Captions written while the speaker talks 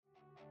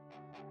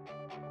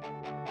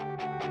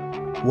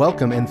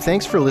Welcome and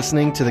thanks for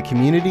listening to the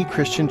Community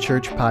Christian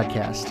Church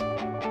podcast.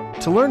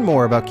 To learn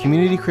more about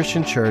Community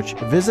Christian Church,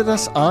 visit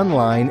us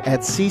online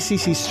at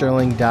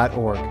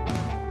cccsterling.org.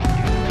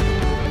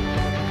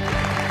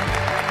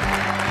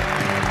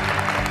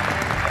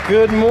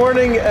 Good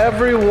morning,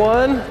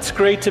 everyone. It's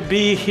great to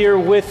be here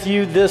with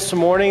you this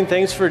morning.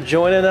 Thanks for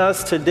joining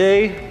us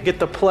today. I get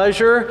the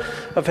pleasure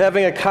of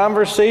having a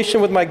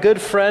conversation with my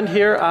good friend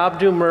here,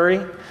 Abdu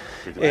Murray.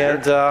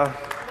 And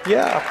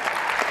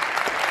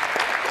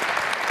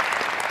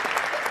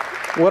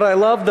what I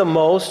love the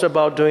most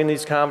about doing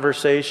these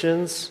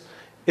conversations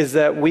is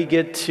that we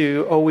get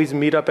to always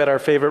meet up at our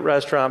favorite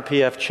restaurant,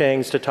 P.F.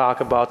 Chang's, to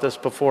talk about this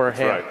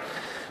beforehand. That's right.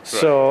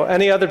 So,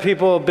 any other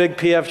people big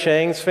P.F.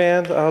 Chang's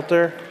fans out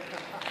there?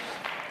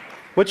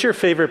 What's your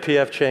favorite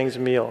P.F. Chang's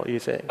meal, you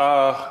think?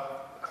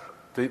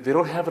 They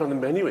don't have it on the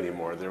menu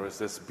anymore. There was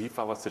this beef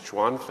a la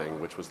Sichuan thing,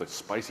 which was like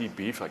spicy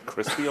beef, like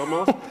crispy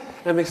almost,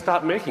 and they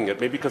stopped making it,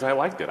 maybe because I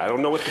liked it. I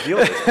don't know what the deal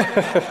is.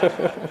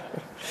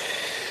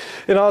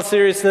 In all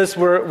seriousness,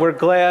 we're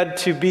glad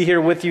to be here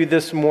with you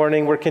this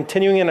morning. We're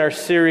continuing in our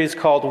series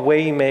called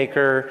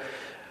Waymaker.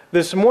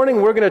 This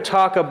morning, we're going to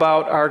talk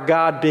about our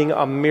God being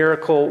a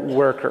miracle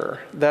worker.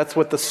 That's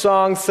what the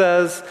song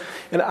says.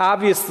 And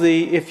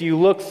obviously, if you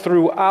look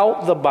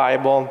throughout the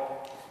Bible,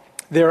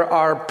 there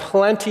are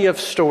plenty of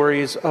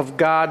stories of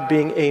God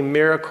being a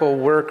miracle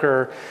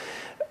worker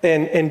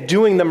and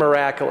doing the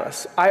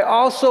miraculous. I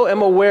also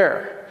am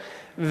aware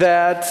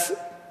that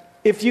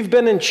if you've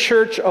been in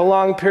church a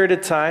long period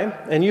of time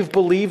and you've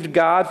believed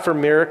God for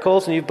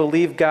miracles and you've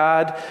believed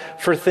God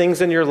for things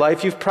in your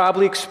life, you've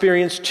probably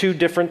experienced two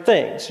different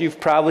things.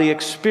 You've probably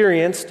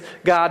experienced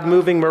God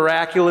moving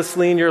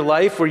miraculously in your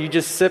life where you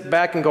just sit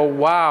back and go,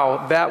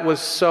 wow, that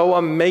was so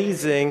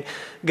amazing.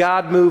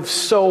 God moved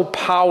so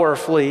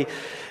powerfully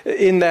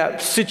in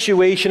that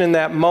situation, in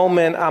that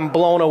moment. I'm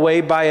blown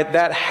away by it.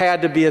 That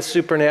had to be a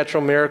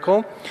supernatural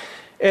miracle.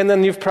 And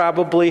then you've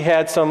probably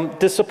had some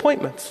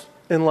disappointments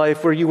in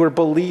life where you were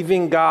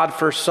believing God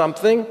for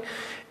something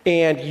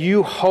and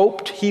you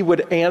hoped He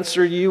would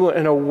answer you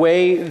in a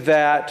way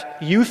that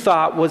you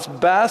thought was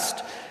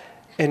best,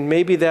 and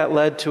maybe that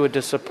led to a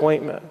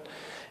disappointment.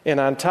 And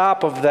on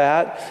top of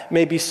that,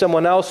 maybe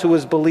someone else who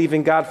was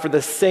believing God for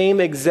the same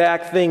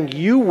exact thing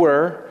you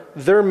were,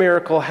 their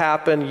miracle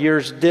happened,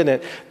 yours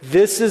didn't.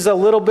 This is a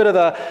little bit of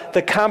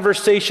the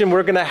conversation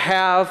we're going to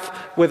have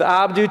with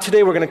Abdu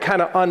today. We're going to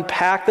kind of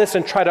unpack this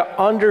and try to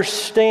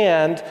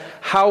understand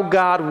how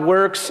God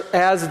works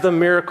as the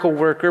miracle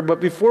worker. But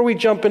before we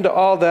jump into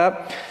all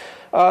that,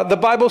 the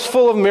Bible's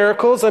full of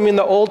miracles. I mean,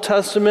 the Old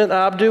Testament,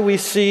 Abdu, we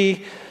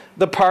see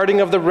the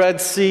parting of the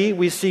Red Sea.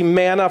 We see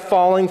manna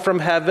falling from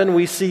heaven.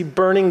 We see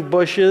burning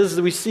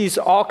bushes. We see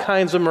all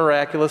kinds of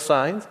miraculous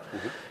signs.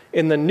 Mm-hmm.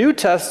 In the New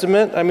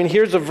Testament, I mean,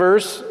 here's a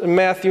verse,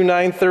 Matthew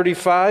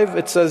 9:35.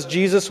 It says,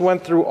 Jesus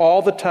went through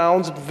all the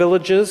towns and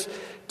villages,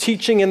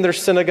 teaching in their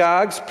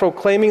synagogues,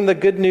 proclaiming the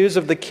good news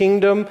of the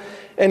kingdom,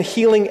 and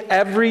healing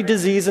every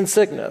disease and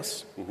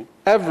sickness. Mm-hmm.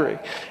 Every.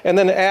 And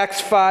then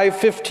Acts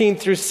 5:15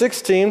 through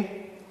 16,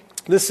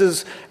 this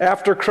is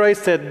after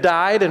Christ had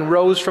died and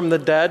rose from the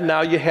dead.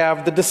 Now you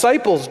have the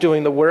disciples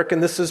doing the work,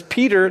 and this is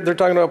Peter. They're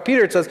talking about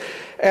Peter. It says,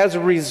 as a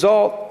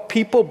result,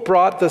 people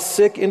brought the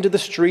sick into the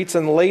streets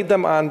and laid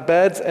them on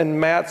beds and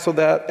mats so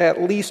that at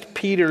least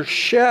Peter's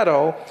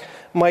shadow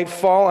might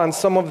fall on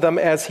some of them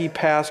as he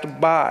passed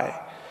by.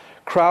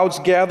 Crowds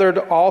gathered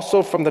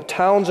also from the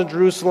towns in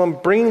Jerusalem,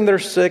 bringing their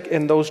sick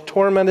and those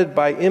tormented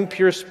by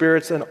impure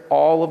spirits, and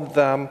all of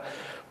them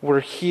were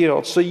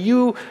healed. So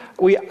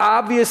we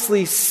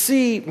obviously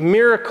see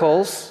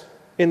miracles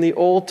in the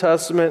Old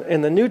Testament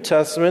and the New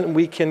Testament.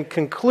 We can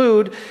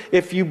conclude,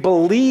 if you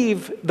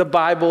believe the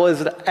Bible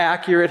is an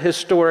accurate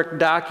historic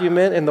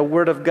document and the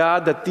Word of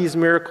God, that these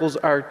miracles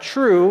are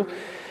true.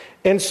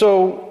 And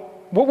so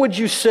what would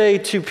you say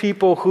to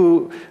people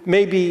who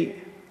maybe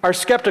are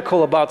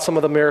skeptical about some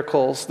of the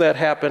miracles that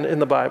happen in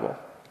the Bible?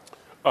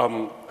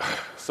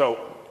 So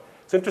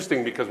it's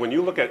interesting because when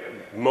you look at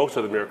most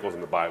of the miracles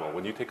in the Bible,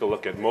 when you take a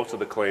look at most of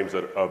the claims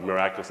of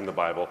miraculous in the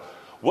Bible,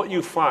 what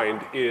you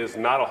find is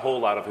not a whole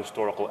lot of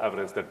historical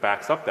evidence that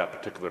backs up that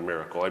particular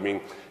miracle. I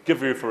mean,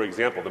 give you, for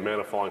example, the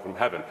manna falling from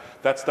heaven.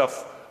 That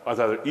stuff was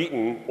either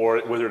eaten or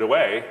it withered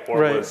away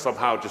or was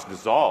somehow just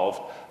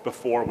dissolved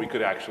before we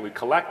could actually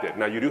collect it.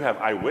 Now, you do have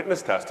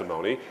eyewitness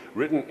testimony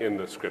written in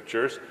the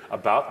scriptures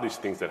about these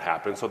things that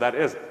happen, so that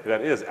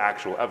is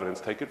actual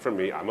evidence. Take it from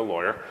me, I'm a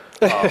lawyer.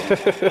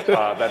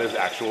 That is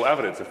actual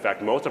evidence. In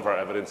fact, most of our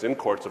evidence in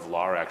courts of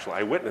law are actual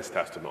eyewitness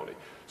testimony.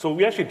 So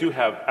we actually do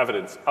have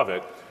evidence of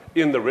it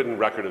in the written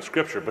record of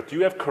Scripture, but do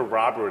you have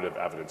corroborative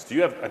evidence? Do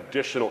you have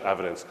additional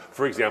evidence?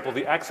 For example,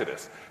 the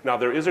Exodus. Now,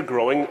 there is a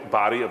growing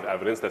body of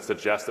evidence that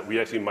suggests that we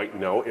actually might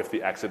know if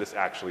the Exodus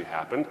actually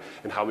happened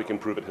and how we can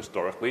prove it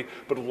historically,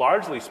 but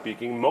largely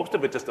speaking, most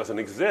of it just doesn't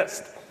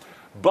exist.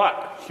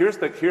 But here's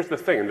the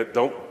thing, and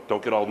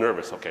don't get all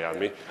nervous, okay, on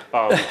me.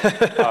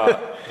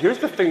 Here's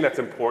the thing that's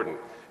important,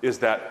 is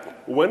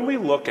that when we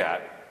look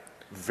at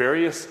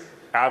various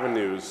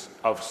avenues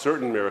of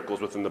certain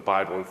miracles within the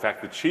Bible, in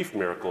fact, the chief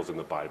miracles in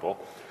the Bible,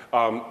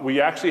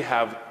 we actually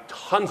have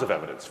tons of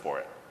evidence for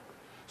it.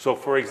 So,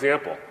 for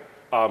example,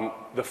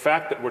 the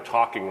fact that we're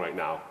talking right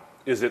now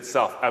is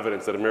itself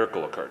evidence that a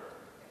miracle occurred.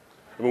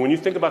 I mean, when you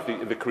think about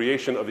the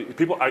creation of the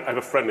people, I have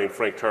a friend named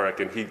Frank Turek,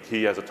 and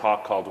he has a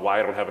talk called "Why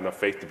I Don't Have Enough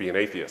Faith to Be an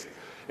Atheist,"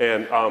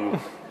 and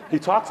he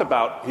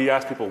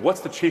asks people, what's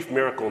the chief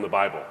miracle in the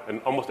Bible?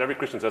 And almost every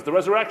Christian says the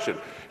resurrection.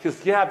 He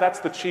says, yeah, that's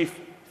the chief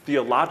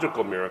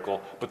theological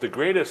miracle, but the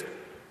greatest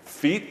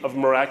feat of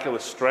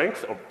miraculous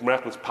strength or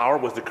miraculous power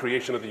was the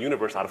creation of the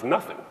universe out of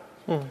nothing.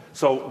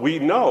 So we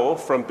know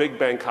from Big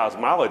Bang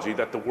cosmology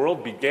that the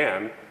world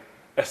began,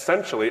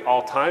 essentially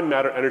all time,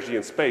 matter, energy,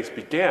 and space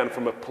began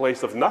from a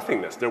place of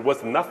nothingness. There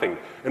was nothing.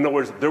 In other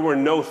words, there were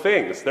no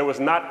things. There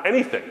was not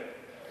anything.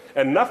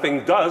 And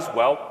nothing does,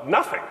 well,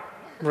 nothing.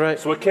 Right.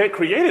 So it can't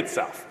create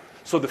itself.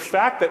 So the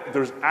fact that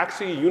there's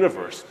actually a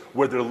universe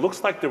where there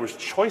looks like there was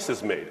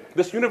choices made,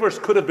 this universe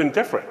could have been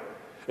different.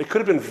 It could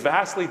have been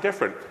vastly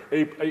different.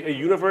 A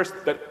universe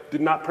that did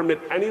not permit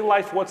any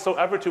life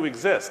whatsoever to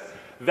exist.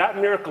 That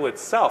miracle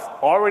itself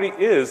already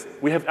is,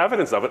 we have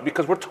evidence of it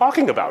because we're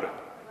talking about it.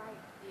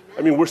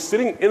 I mean, we're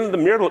sitting in the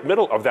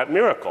middle of that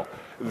miracle.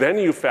 Then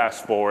you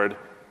fast forward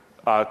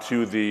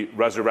to the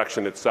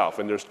resurrection itself,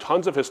 and there's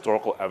tons of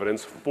historical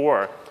evidence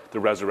for the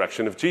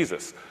resurrection of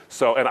Jesus.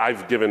 So, and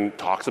I've given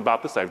talks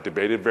about this, I've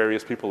debated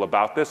various people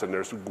about this, and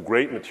there's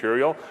great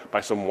material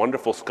by some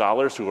wonderful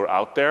scholars who are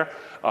out there,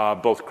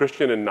 both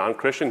Christian and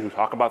non-Christian, who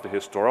talk about the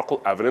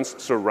historical evidence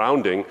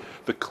surrounding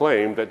the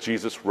claim that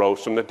Jesus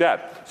rose from the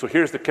dead. So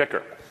here's the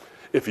kicker.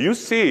 If you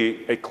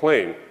see a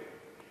claim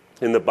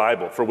in the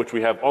Bible for which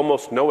we have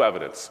almost no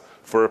evidence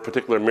for a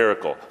particular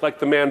miracle, like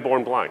the man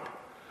born blind,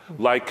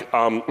 like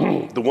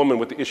the woman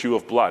with the issue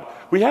of blood.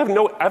 We have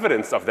no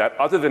evidence of that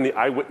other than the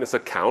eyewitness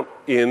account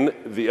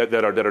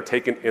that are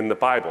taken in the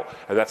Bible.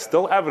 And that's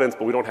still evidence,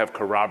 but we don't have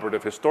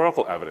corroborative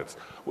historical evidence.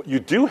 What you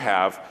do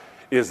have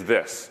is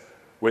this.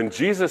 When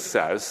Jesus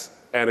says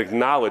and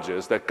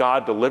acknowledges that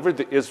God delivered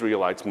the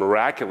Israelites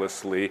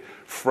miraculously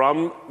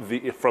from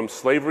the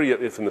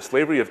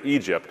slavery of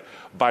Egypt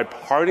by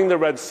parting the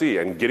Red Sea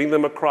and getting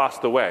them across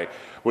the way,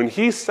 when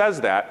he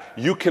says that,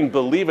 you can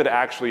believe it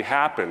actually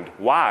happened.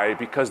 Why?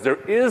 Because there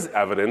is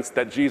evidence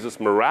that Jesus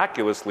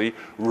miraculously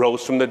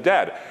rose from the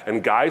dead.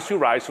 And guys who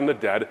rise from the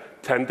dead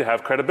tend to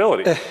have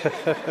credibility.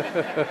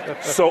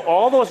 So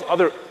all those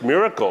other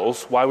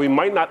miracles, while we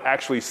might not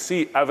actually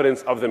see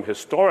evidence of them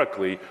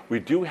historically, we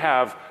do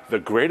have the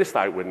greatest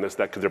eyewitness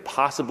that could there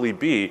possibly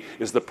be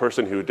is the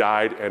person who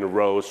died and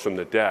rose from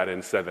the dead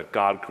and said that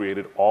God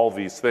created all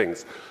these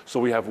things. So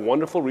we have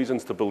wonderful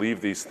reasons to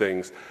believe these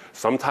things.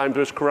 Sometimes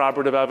there's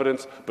corroborative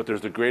evidence, but there's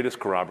the greatest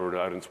corroborative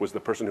evidence was the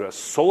person who has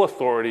sole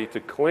authority to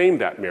claim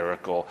that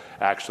miracle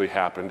actually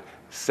happened,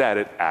 said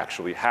it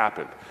actually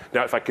happened.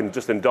 Now, if I can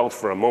just indulge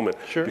for a moment,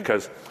 Sure.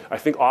 Because I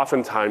think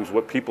oftentimes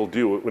what people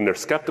do when they're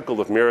skeptical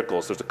of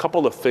miracles, there's a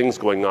couple of things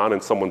going on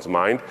in someone's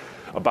mind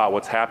about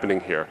what's happening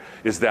here,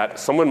 is that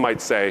someone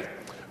might say,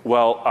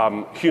 well,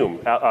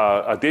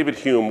 David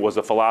Hume was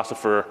a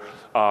philosopher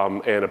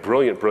and a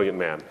brilliant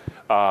man,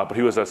 but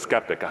he was a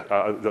skeptic,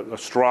 a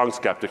strong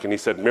skeptic, and he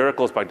said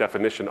miracles by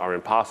definition are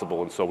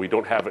impossible, and so we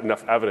don't have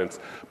enough evidence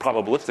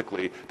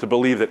probabilistically to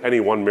believe that any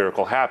one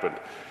miracle happened.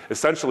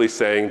 Essentially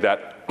saying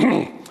that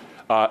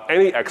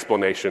any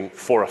explanation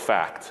for a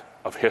fact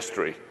of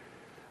history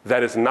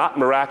that is not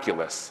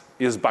miraculous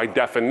is by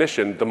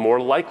definition the more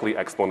likely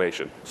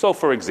explanation. So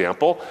for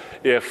example,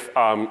 if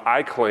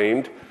I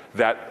claimed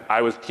that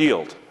I was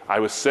healed, I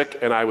was sick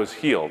and I was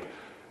healed,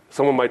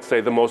 someone might say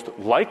the most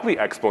likely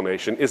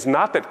explanation is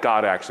not that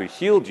God actually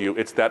healed you,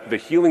 it's that the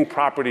healing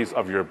properties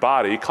of your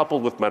body,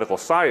 coupled with medical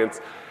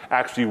science,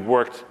 actually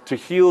worked to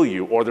heal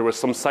you, or there was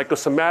some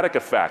psychosomatic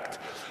effect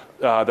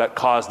that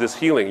caused this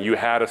healing. You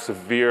had a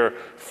severe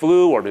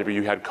flu, or maybe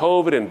you had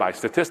COVID, and by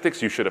statistics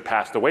you should have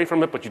passed away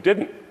from it, but you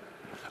didn't.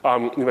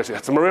 You might say,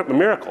 that's a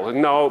miracle.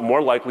 No,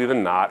 more likely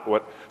than not.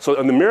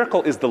 And the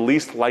miracle is the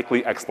least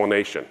likely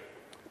explanation,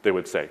 they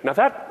would say. Now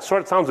that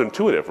sort of sounds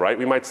intuitive, right?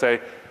 We might say,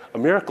 a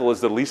miracle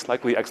is the least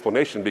likely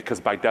explanation because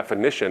by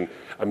definition,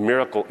 a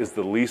miracle is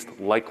the least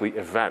likely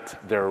event.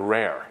 They're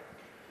rare.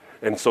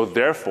 And so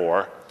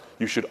therefore,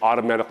 you should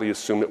automatically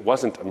assume it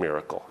wasn't a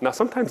miracle. Now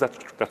sometimes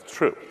that's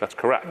true, that's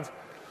correct.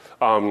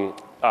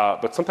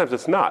 But sometimes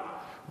it's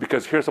not,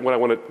 because here's what I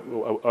want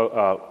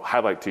to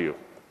highlight to you.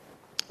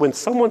 When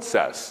someone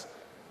says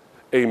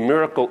a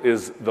miracle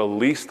is the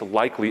least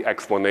likely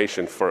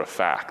explanation for a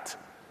fact,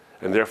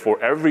 and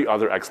therefore every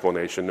other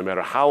explanation, no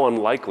matter how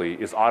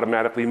unlikely, is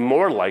automatically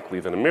more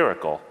likely than a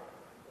miracle,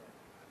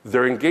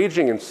 they're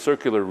engaging in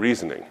circular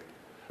reasoning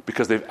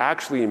because they've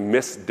actually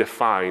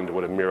misdefined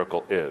what a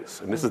miracle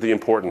is. And this is the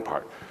important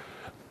part.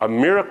 A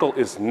miracle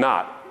is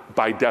not,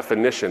 by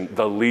definition,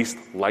 the least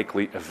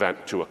likely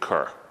event to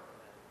occur.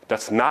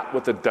 That's not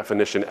what the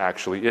definition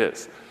actually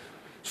is.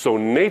 So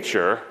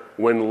nature,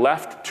 when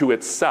left to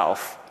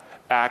itself,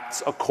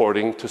 acts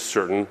according to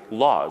certain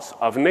laws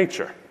of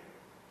nature.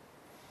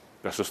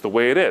 That's just the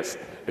way it is.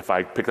 If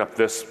I pick up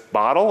this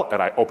bottle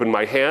and I open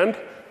my hand,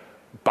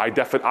 by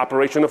definite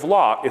operation of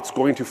law, it's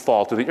going to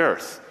fall to the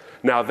earth.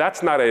 Now,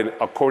 that's not an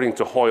according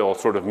to Hoyle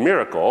sort of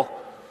miracle,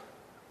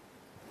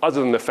 other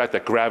than the fact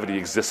that gravity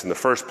exists in the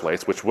first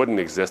place, which wouldn't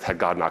exist had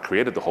God not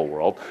created the whole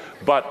world.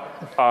 But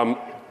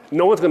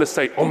no one's going to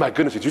say, oh my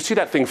goodness, did you see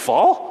that thing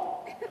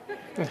fall?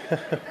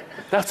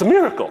 That's a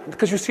miracle,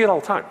 because you see it all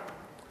the time.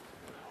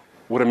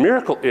 What a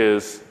miracle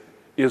is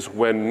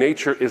when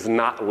nature is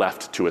not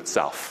left to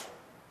itself.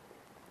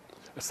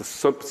 That's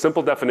the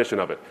simple definition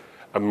of it.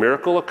 A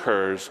miracle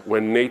occurs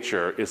when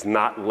nature is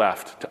not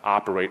left to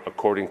operate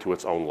according to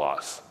its own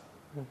laws.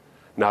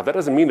 Now, that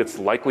doesn't mean it's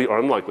likely or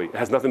unlikely. It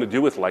has nothing to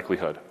do with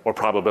likelihood or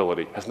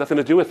probability. It has nothing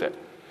to do with it.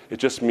 It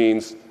just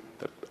means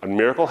that a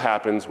miracle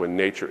happens when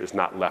nature is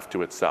not left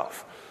to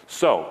itself.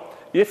 So,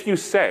 if you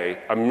say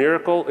a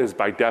miracle is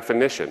by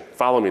definition,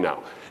 follow me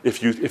now.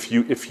 If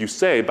you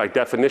say by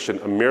definition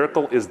a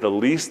miracle is the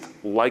least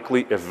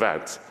likely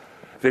event,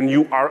 then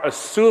you are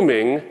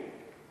assuming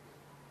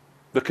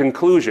the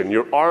conclusion.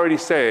 You're already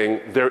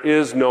saying there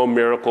is no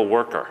miracle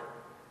worker.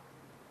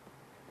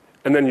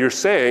 And then you're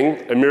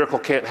saying a miracle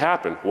can't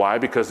happen. Why?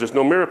 Because there's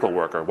no miracle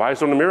worker. Why is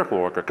there no miracle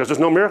worker? Because there's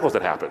no miracles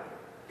that happen.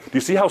 Do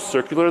you see how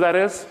circular that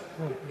is?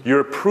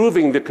 You're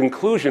proving the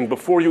conclusion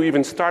before you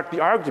even start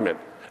the argument.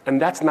 And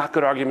that's not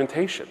good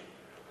argumentation.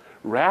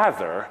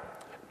 Rather,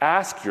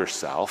 ask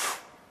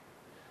yourself,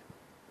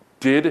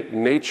 did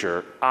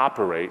nature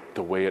operate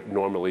the way it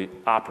normally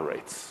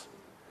operates?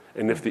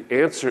 And if the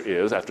answer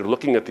is, after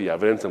looking at the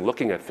evidence and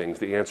looking at things,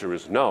 the answer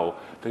is no,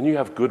 then you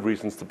have good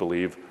reasons to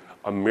believe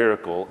a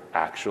miracle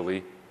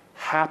actually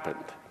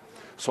happened.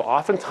 So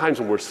oftentimes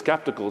when we're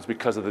skeptical, it's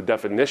because of the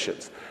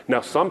definitions.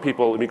 Now, some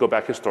people, let me go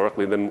back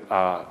historically, and then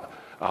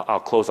I'll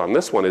close on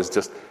this one, is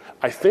just,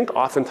 I think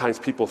oftentimes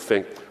people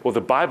think, well,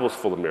 the Bible's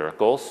full of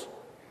miracles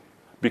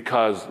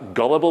because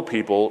gullible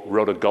people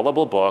wrote a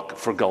gullible book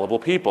for gullible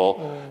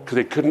people because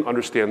they couldn't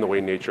understand the way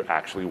nature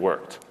actually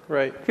worked.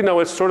 Right. You know,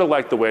 it's sort of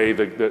like the way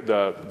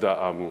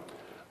the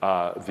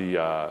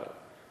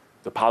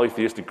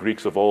polytheistic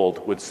Greeks of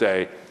old would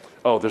say,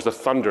 oh, there's a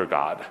thunder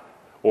god,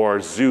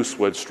 or Zeus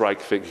would strike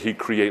things, he'd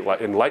create,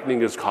 and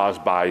lightning is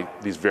caused by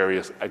these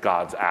various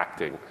gods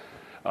acting.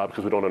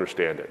 Because we don't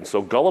understand it. And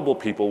so gullible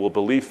people will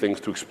believe things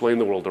to explain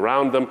the world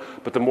around them,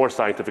 but the more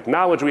scientific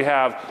knowledge we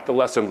have, the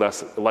less and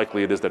less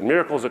likely it is that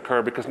miracles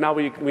occur, because now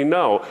we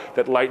know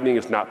that lightning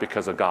is not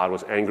because a god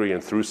was angry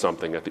and threw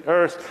something at the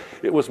earth.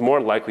 It was more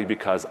likely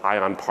because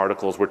ion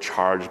particles were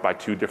charged by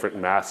two different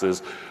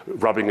masses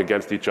rubbing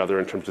against each other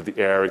in terms of the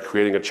air and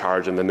creating a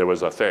charge, and then there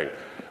was a thing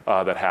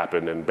that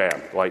happened, and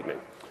bam, lightning.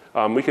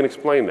 We can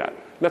explain that.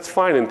 And that's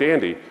fine and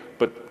dandy,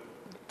 but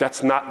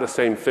that's not the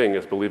same thing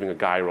as believing a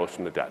guy rose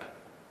from the dead.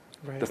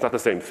 Right. That's not the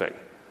same thing.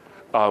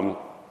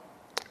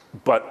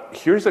 But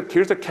here's a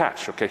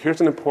catch, okay? Here's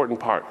an important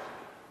part.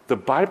 The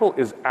Bible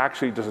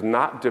does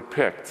not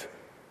depict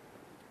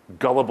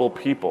gullible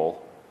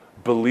people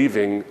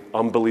believing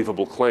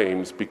unbelievable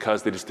claims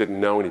because they just didn't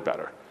know any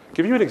better.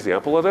 Give you an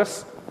example of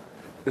this.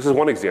 This is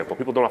one example.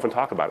 People don't often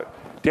talk about it.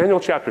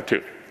 Daniel chapter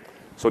 2.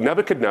 So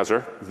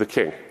Nebuchadnezzar, the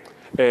king,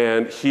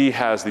 and he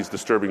has these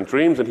disturbing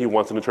dreams, and he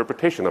wants an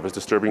interpretation of his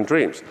disturbing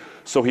dreams.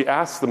 So he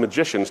asks the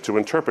magicians to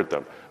interpret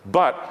them.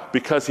 But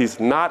because he's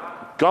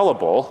not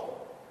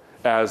gullible,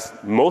 as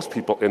most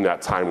people in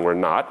that time were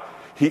not,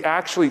 he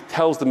actually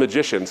tells the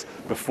magicians,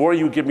 before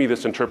you give me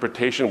this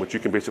interpretation, which you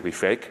can basically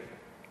fake,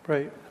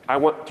 right, I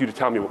want you to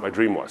tell me what my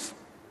dream was.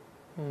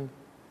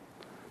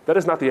 That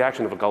is not the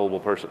action of a gullible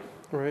person.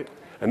 Right.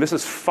 And this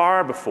is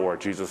far before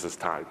Jesus'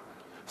 time.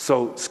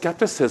 So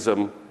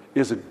skepticism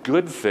is a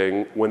good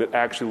thing when it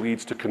actually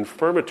leads to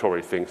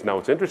confirmatory things. Now,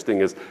 what's interesting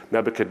is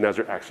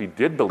Nebuchadnezzar actually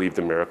did believe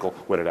the miracle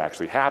when it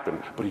actually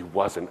happened, but he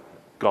wasn't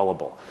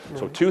gullible. Mm-hmm.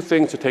 So 2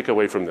 things to take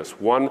away from this.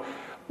 1,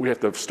 we have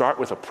to start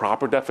with a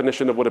proper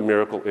definition of what a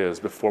miracle is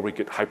before we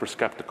get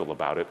hyper-skeptical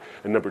about it.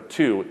 And number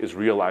 2 is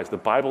realize the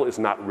Bible is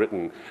not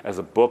written as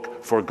a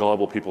book for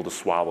gullible people to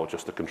swallow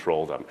just to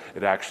control them.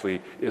 It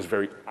actually is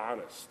very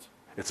honest.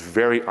 It's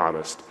very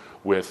honest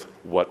with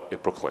what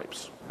it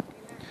proclaims.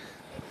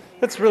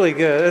 That's really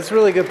good. That's a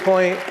really good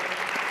point.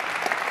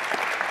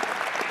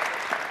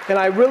 And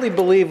I really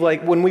believe,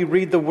 like, when we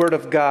read the Word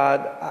of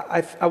God,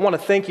 I want to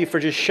thank you for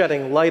just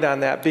shedding light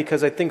on that,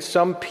 because I think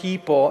some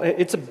people,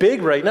 it's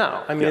big right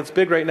now. I mean, It's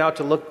big right now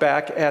to look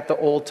back at the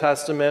Old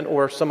Testament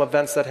or some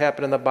events that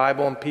happen in the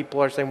Bible, and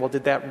people are saying, well,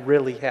 did that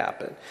really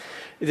happen?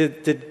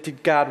 Did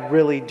God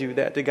really do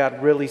that? Did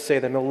God really say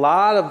that? And a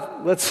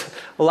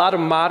lot of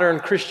modern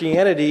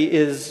Christianity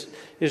is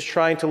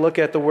trying to look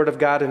at the Word of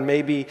God and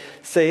maybe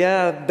say,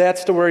 yeah,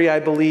 that's the story I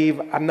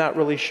believe. I'm not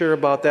really sure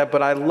about that.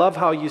 But I love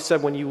how you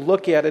said when you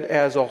look at it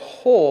as a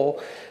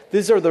whole,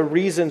 these are the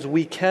reasons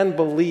we can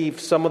believe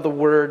some of the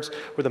words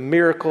or the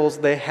miracles,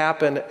 they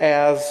happen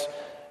as,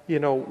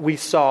 we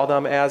saw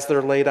them as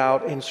they're laid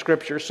out in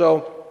Scripture.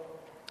 So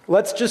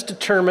let's just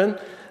determine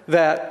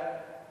that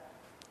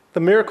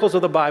the miracles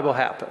of the Bible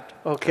happened,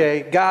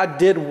 okay? God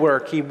did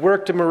work. He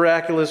worked in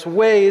miraculous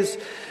ways.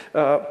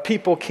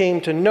 People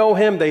came to know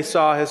him. They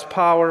saw his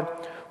power.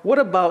 What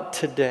about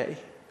today?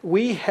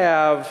 We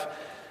have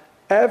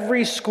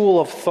every school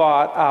of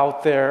thought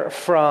out there,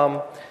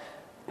 from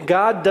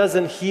God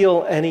doesn't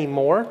heal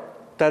anymore.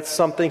 That's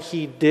something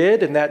he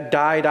did, and that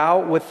died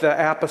out with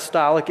the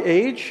apostolic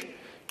age,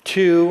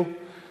 to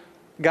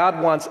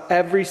God wants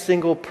every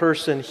single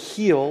person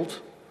healed,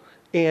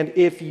 and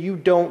if you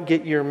don't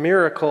get your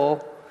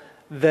miracle,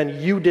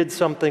 then you did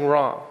something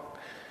wrong.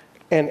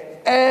 And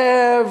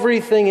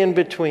everything in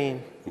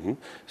between. Mm-hmm.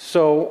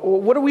 So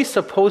what are we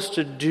supposed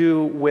to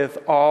do with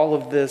all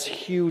of this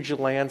huge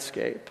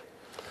landscape?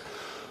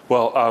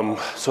 Well,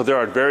 so there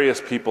are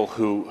various people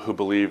who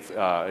believe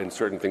in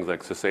certain things,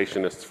 like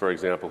cessationists, for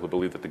example, who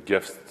believe that the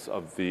gifts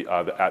of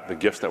the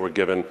gifts that were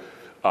given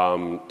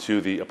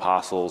to the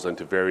apostles and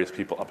to various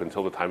people up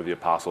until the time of the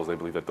apostles, they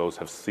believe that those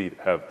have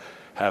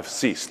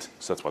ceased.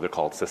 So that's why they're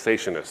called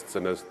cessationists.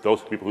 And there's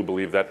those people who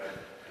believe that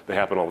they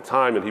happen all the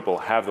time, and people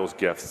have those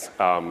gifts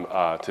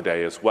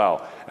today as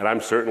well. And I'm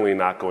certainly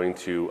not going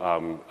to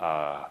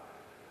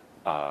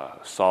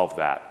solve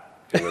that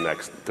in the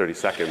next 30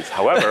 seconds.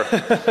 However,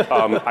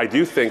 I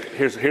do think,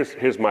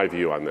 here's my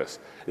view on this,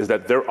 is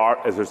that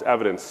there's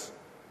evidence,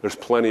 there's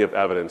plenty of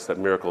evidence that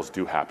miracles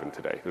do happen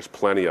today. There's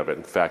plenty of it.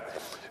 In fact,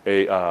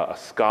 a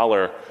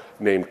scholar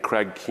named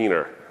Craig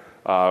Keener,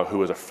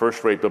 who is a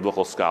first-rate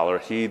biblical scholar,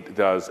 he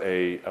does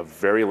a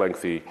very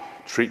lengthy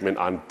treatment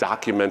on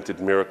documented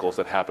miracles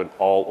that happen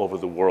all over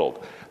the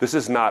world. This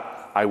is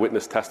not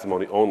eyewitness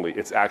testimony only.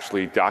 It's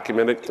actually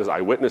documented as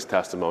eyewitness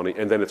testimony,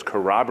 and then it's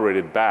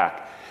corroborated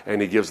back,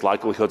 and he gives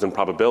likelihoods and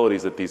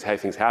probabilities that these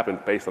things happen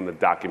based on the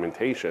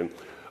documentation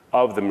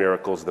of the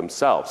miracles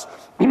themselves.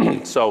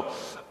 So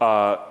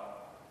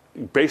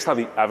based on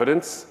the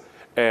evidence,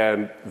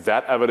 and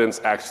that evidence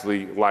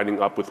actually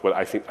lining up with what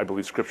I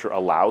believe Scripture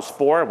allows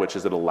for, which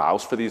is it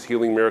allows for these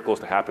healing miracles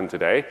to happen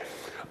today,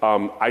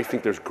 I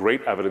think there's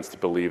great evidence to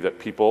believe that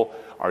people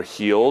are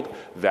healed,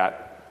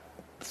 that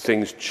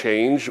things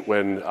change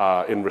when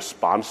in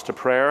response to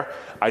prayer.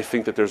 I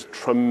think that there's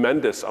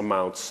tremendous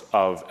amounts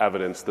of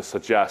evidence that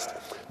suggest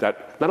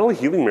that not only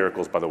healing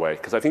miracles, by the way,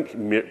 because I think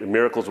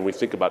miracles, when we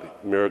think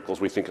about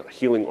miracles, we think of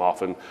healing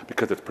often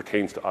because it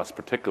pertains to us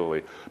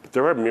particularly, but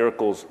there are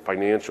miracles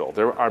financial,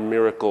 there are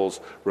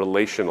miracles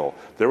relational,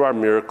 there are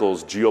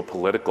miracles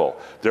geopolitical,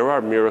 there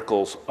are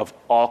miracles of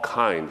all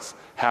kinds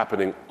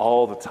happening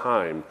all the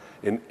time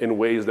in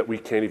ways that we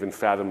can't even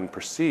fathom and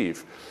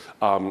perceive.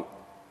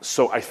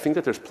 So I think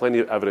that there's plenty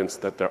of evidence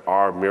that there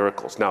are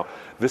miracles. Now,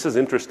 this is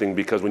interesting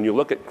because when you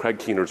look at Craig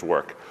Keener's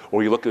work,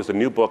 or you look, there's a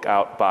new book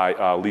out by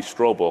Lee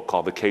Strobel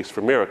called The Case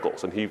for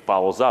Miracles, and he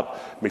follows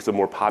up, makes a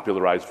more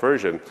popularized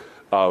version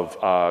of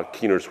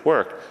Keener's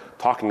work,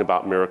 talking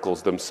about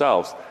miracles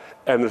themselves.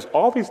 And there's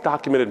all these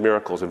documented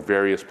miracles in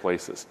various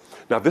places.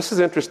 Now, this is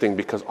interesting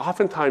because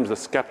oftentimes the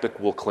skeptic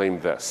will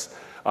claim this,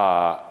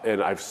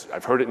 and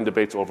I've heard it in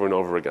debates over and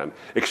over again.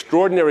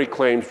 Extraordinary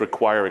claims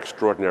require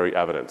extraordinary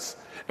evidence.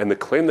 And the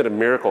claim that a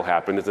miracle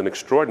happened is an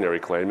extraordinary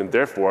claim, and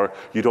therefore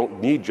you don't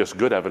need just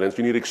good evidence,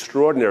 you need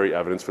extraordinary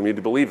evidence for me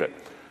to believe it.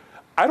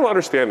 I don't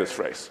understand this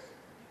phrase.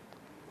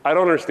 I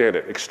don't understand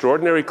it.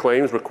 Extraordinary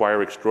claims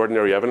require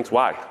extraordinary evidence.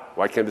 Why?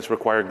 Why can't this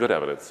require good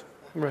evidence?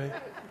 Right.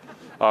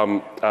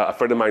 A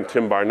friend of mine,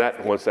 Tim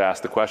Barnett, wants to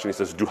ask the question. He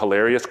says, "Do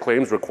hilarious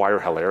claims require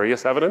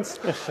hilarious evidence?"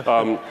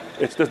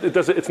 It's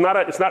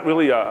not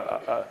really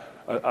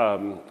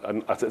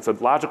it's a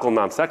logical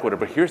non sequitur.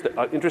 But here's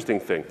the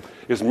interesting thing: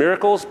 is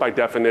miracles, by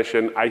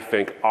definition, I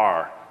think,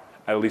 are,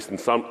 at least in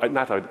some,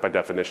 not by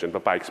definition,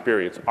 but by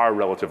experience, are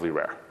relatively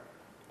rare.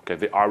 Okay,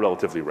 they are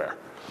relatively rare,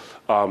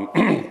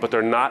 but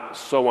they're not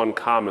so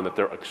uncommon that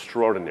they're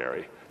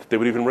extraordinary. They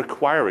would even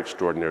require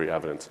extraordinary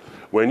evidence.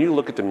 When you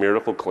look at the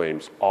miracle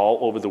claims all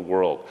over the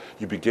world,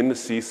 you begin to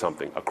see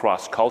something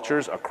across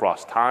cultures,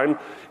 across time,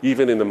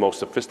 even in the most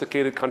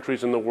sophisticated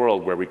countries in the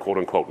world where we quote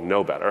unquote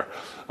know better,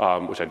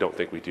 which I don't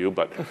think we do,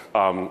 but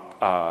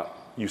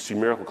you see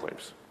miracle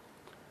claims.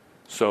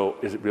 So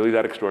is it really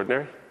that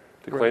extraordinary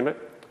to claim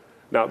it?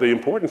 Now, the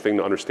important thing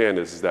to understand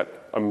is that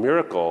a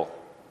miracle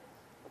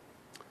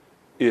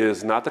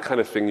is not the kind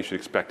of thing you should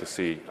expect to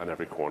see on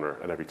every corner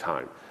at every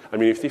time. I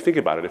mean, if you think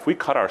about it, if we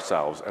cut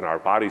ourselves and our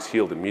body's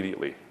healed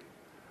immediately,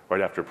 right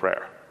after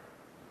prayer,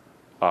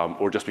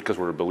 or just because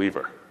we're a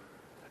believer,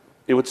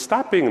 it would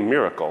stop being a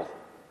miracle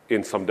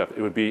in some depth.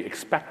 It would be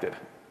expected.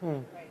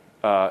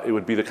 It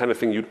would be the kind of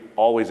thing you'd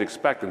always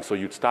expect, and so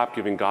you'd stop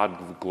giving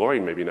God glory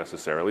maybe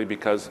necessarily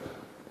because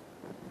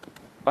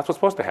that's what's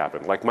supposed to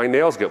happen. Like my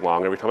nails get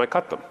long every time I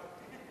cut them.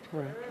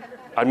 Right.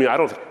 I mean, I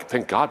don't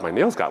thank God my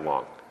nails got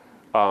long.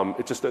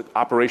 It's just an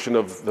operation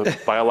of the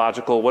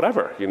biological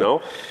whatever, you know?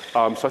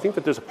 So I think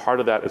that there's a part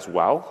of that as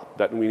well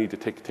that we need to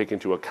take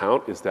into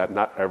account, is that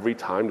not every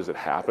time does it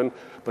happen,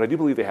 but I do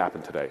believe they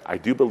happen today. I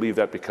do believe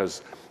that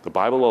because the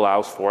Bible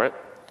allows for it,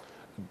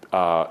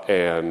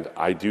 and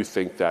I do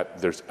think that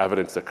there's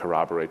evidence that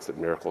corroborates that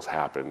miracles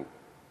happen,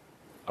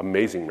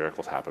 amazing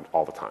miracles happen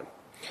all the time.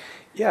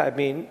 Yeah, I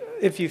mean,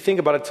 if you think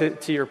about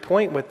it, to your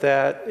point with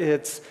that,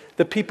 it's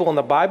the people in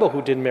the Bible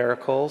who did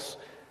miracles.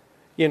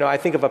 I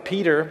think of a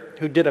Peter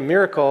who did a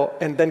miracle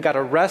and then got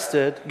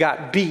arrested,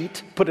 got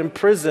beat, put in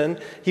prison.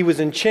 He was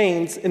in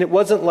chains, and it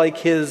wasn't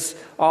like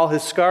all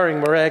his scarring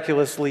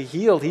miraculously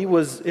healed. He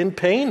was in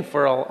pain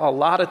for a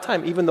lot of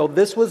time, even though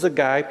this was a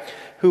guy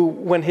who,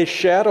 when his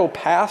shadow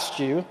passed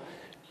you,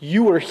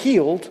 you were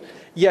healed,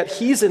 yet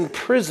he's in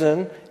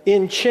prison,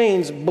 in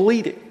chains,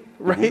 bleeding,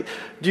 right?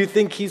 Do you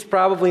think he's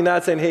probably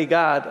not saying, hey,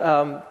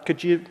 God,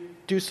 could you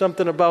do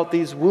something about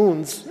these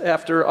wounds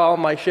after all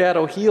my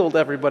shadow healed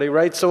everybody,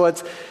 right? So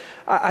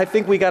I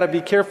think we got to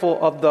be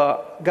careful of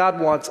God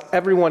wants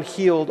everyone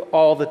healed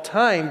all the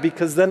time,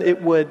 because then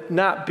it would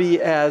not be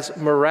as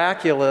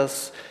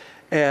miraculous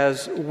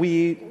as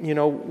we,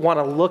 want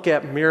to look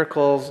at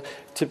miracles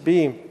to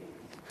be.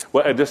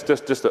 Well, and just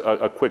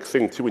a quick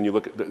thing too, when you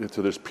look at,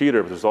 so there's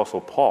Peter, but there's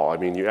also Paul. I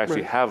mean, you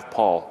actually have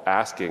Paul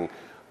asking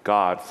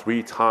God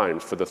 3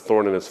 times for the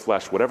thorn in his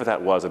flesh, whatever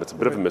that was, and it's a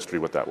bit of a mystery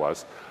what that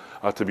was,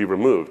 to be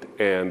removed.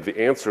 And the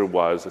answer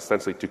was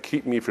essentially to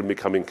keep me from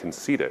becoming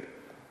conceited.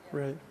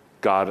 Right.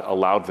 God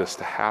allowed this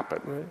to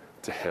happen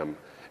to him.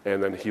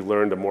 And then he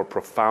learned a more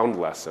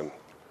profound lesson.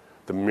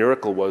 The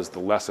miracle was the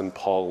lesson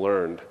Paul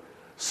learned,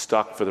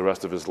 stuck for the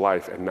rest of his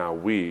life. And now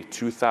we,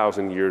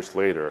 2,000 years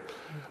later,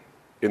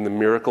 in the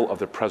miracle of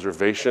the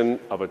preservation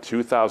of a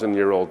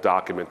 2,000-year-old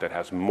document that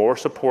has more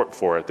support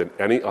for it than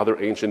any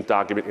other ancient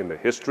document in the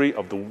history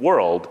of the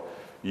world,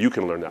 you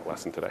can learn that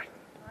lesson today.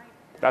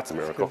 That's a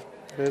miracle.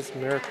 It is a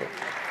miracle.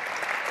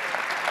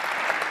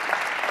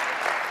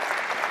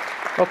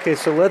 Okay,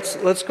 so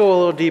let's go a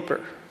little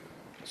deeper.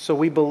 So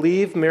we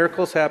believe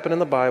miracles happen in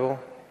the Bible.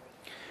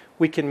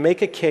 We can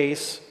make a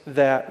case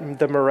that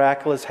the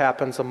miraculous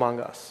happens among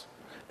us,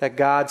 that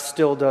God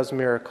still does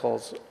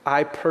miracles.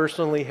 I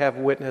personally have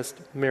witnessed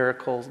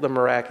miracles, the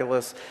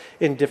miraculous,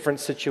 in different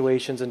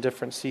situations and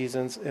different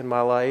seasons in my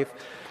life,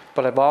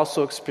 but I've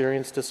also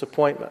experienced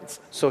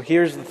disappointments. So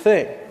here's the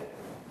thing.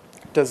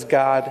 Does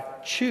God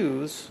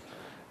choose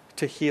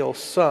to heal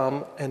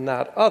some and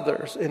not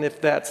others? And if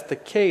that's the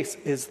case,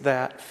 is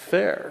that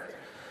fair?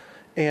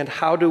 And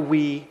how do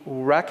we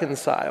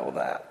reconcile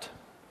that?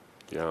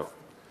 Yeah.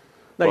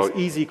 Nice,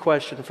 easy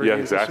question for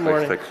you this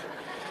morning.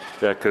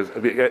 Yeah, because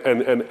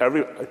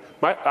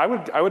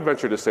I would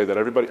venture to say that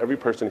every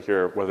person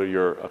here, whether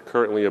you're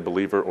currently a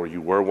believer or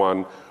you were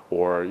one,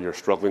 or you're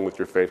struggling with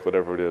your faith,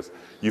 whatever it is,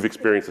 you've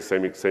experienced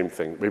the same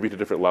thing, maybe to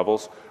different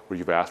levels, where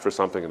you've asked for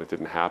something and it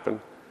didn't happen,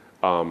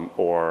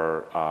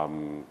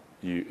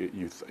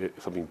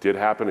 something did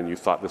happen and you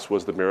thought this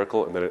was the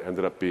miracle, and then it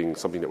ended up being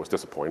something that was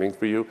disappointing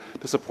for you.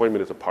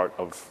 Disappointment is a part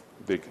of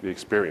the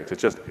experience. It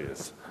just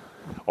is.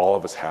 All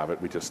of us have it.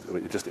 It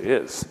just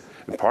is.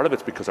 And part of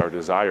it's because our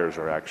desires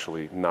are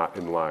actually not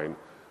in line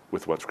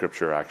with what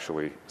Scripture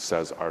actually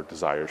says our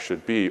desires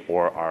should be,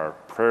 or our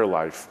prayer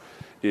life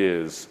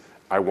is,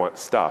 I want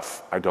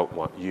stuff, I don't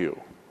want you.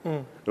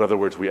 In other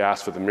words, we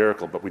ask for the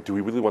miracle, but do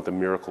we really want the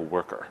miracle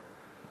worker?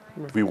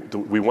 We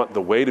want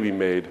the way to be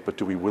made, but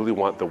do we really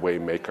want the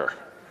Waymaker?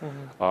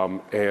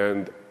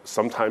 And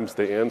sometimes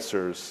the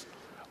answers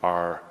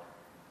are,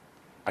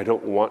 I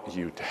don't want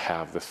you to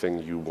have the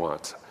thing you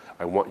want.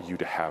 I want you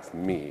to have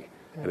me,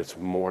 and it's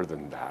more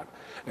than that.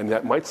 And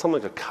that might sound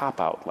like a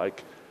cop-out,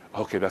 like,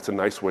 okay, that's a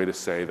nice way to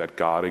say that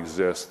God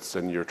exists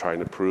and you're trying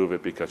to prove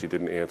it because he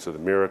didn't answer the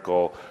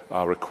miracle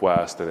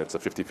request and it's a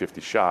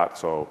 50-50 shot,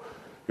 so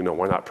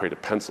why not pray to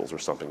pencils or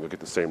something? You'll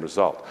get the same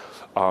result.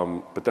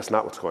 But that's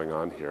not what's going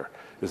on here,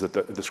 is that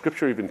the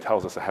Scripture even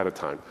tells us ahead of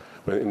time.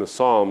 In the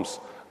Psalms,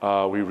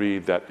 we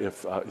read that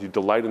if you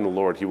delight in the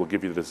Lord, he will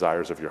give you the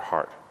desires of your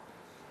heart.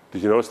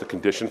 Did you notice the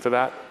condition for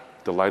that?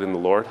 Delight in the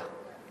Lord?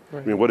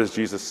 Right. I mean, what does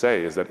Jesus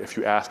say? Is that if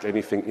you ask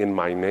anything in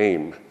my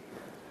name,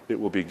 it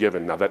will be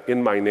given. Now, that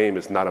in my name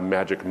is not a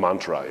magic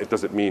mantra. It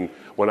doesn't mean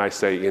when I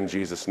say in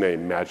Jesus'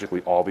 name,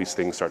 magically all these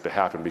things start to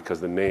happen,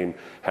 because the name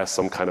has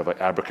some kind of an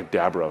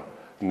abracadabra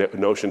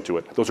notion to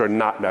it. Those are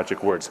not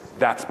magic words.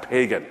 That's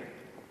pagan.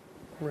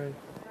 Right.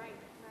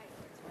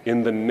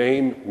 In the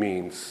name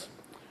means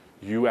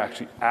you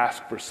actually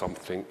ask for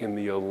something in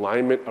the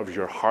alignment of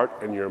your heart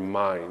and your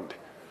mind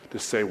to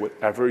say,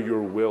 whatever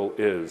your will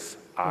is,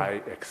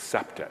 I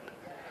accept it.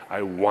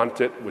 I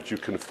want it. Would you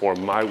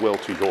conform my will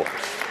to yours?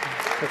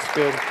 That's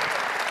good.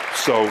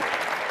 So,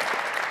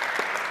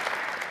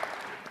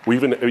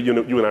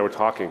 you and I were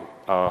talking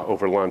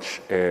over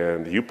lunch,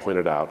 and you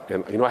pointed out,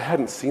 and I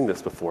hadn't seen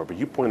this before, but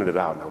you pointed it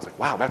out, and I was like,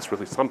 wow, that's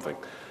really something.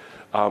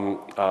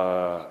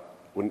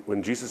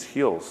 When Jesus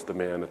heals the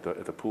man at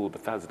the pool of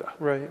Bethesda,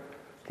 right?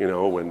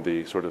 When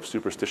the sort of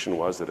superstition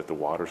was that if the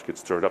waters get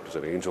stirred up, there's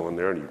an angel in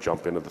there, and you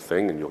jump into the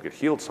thing, and you'll get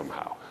healed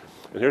somehow.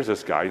 And here's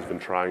this guy, he's been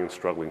trying and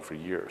struggling for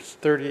years.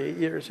 38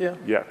 years, yeah.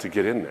 Yeah, to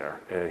get in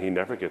there, and he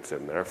never gets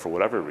in there for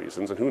whatever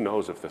reasons, and who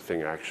knows if the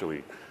thing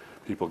actually,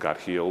 people got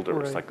healed,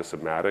 or it's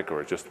psychosomatic,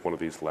 or it's just one of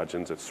these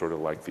legends. It's sort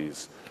of like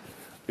these,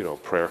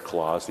 prayer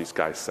claws these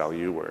guys sell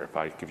you, where if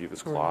I give you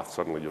this cloth,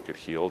 suddenly you'll get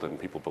healed, and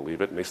people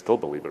believe it, and they still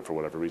believe it for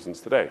whatever reasons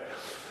today.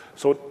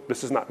 So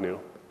this is not new,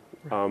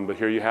 but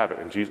here you have it,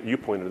 and Jesus, you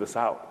pointed this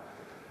out.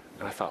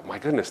 And I thought, my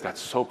goodness,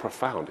 that's so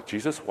profound.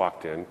 Jesus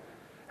walked in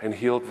and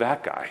healed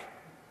that guy.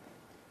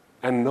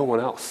 and no one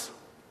else.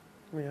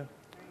 Yeah.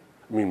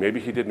 I mean, maybe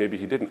he did, maybe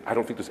he didn't. I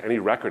don't think there's any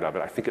record of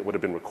it. I think it would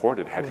have been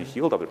recorded had he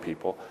healed other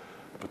people.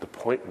 But the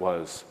point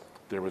was,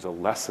 there was a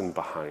lesson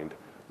behind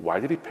why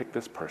did he pick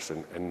this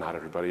person and not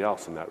everybody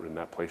else in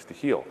that place to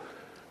heal?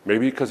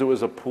 Maybe because it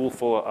was a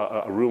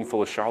room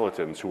full of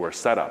charlatans who were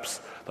setups,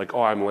 like,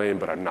 oh, I'm lame,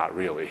 but I'm not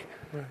really,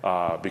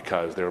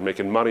 because they were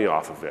making money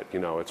off of it. You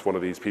know, it's one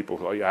of these people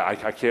who, I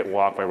can't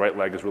walk, my right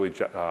leg is really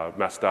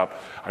messed up.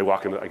 I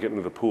get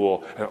into the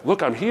pool, and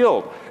look, I'm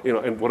healed. You know,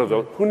 and what are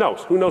those? Who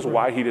knows? Who knows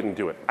why he didn't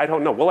do it? I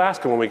don't know. We'll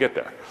ask him when we get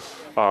there.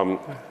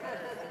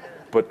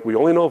 But we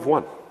only know of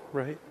one.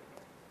 Right.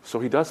 So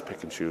he does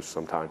pick and choose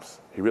sometimes.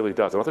 He really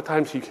does. And other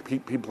times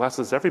he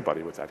blesses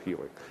everybody with that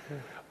healing.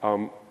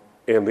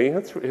 And the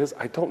answer is,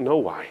 I don't know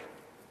why.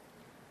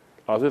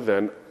 Other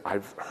than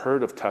I've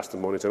heard of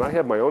testimonies, and I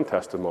have my own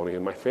testimony,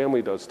 and my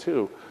family does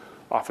too,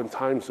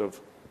 oftentimes of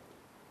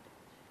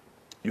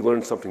you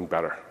learn something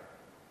better,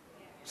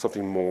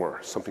 something more,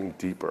 something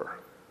deeper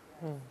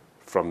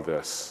from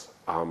this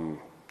in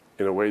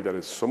a way that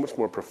is so much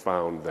more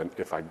profound than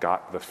if I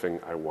got the thing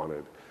I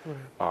wanted.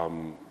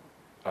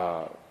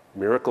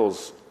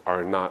 Miracles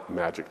are not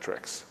magic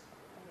tricks.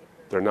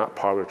 They're not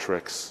parlor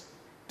tricks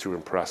to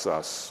impress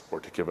us or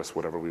to give us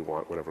whatever we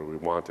want, whenever we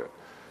want it.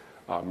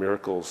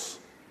 Miracles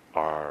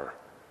are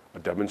a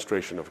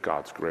demonstration of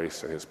God's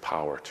grace and his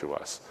power to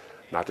us.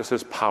 Not just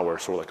his power,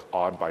 so we're like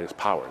awed by his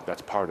power.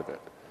 That's part of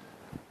it.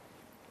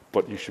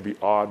 But you should be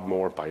awed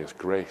more by his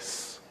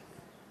grace.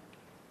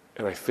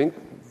 And I think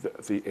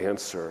the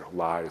answer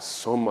lies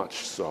so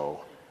much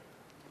so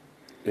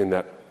in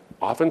that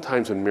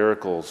oftentimes when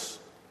miracles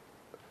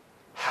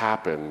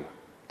happen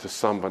to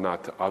some but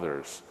not to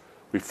others,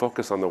 we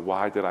focus on the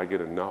why did I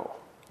get a no.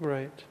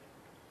 Right.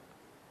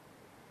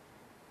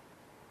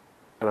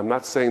 And I'm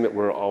not saying that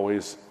we're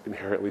always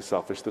inherently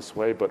selfish this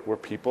way, but we're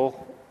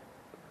people,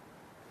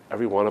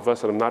 every one of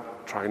us, and I'm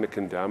not trying to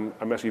condemn,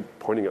 I'm actually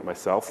pointing at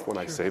myself when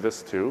I say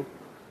this too,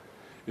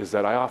 is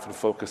that I often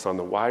focus on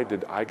the why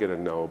did I get a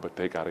no, but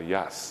they got a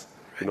yes.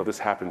 You know, this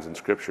happens in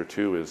Scripture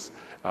too, is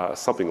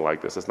something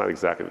like this. It's not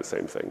exactly the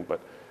same thing, but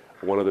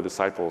one of the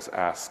disciples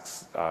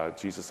asks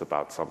Jesus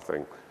about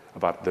something,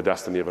 about the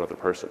destiny of another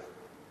person.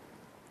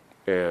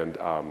 And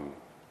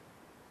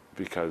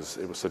because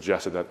it was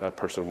suggested that that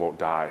person won't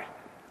die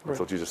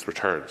until Jesus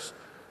returns.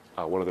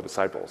 One of the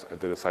disciples, and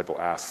the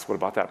disciple asks, what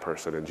about that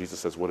person? And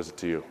Jesus says, what is it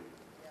to you?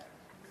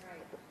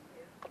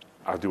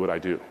 I'll do what I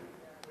do.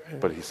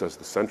 But he says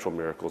the central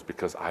miracle is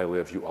because I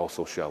live, you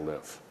also shall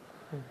live.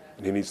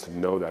 And he needs to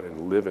know that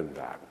and live in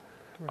that.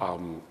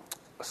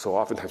 So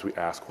oftentimes we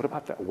ask, what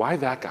about that? Why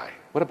that guy?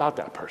 What about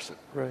that person?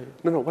 Right.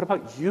 No, what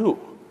about you?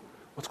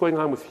 What's going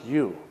on with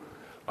you?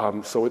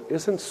 So it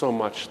isn't so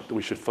much that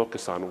we should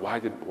focus on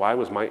why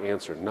was my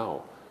answer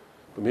no,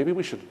 but maybe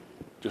we should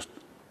just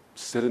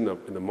sit in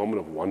the moment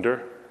of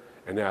wonder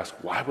and ask,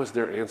 why was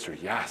their answer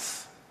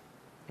yes?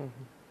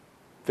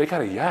 They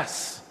got a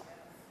yes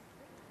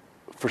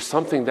for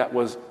something that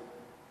was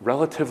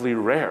relatively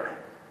rare.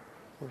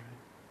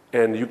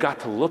 And you got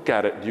to look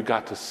at it, you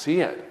got to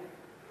see it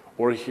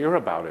or hear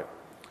about it.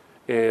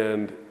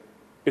 And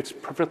it's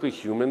perfectly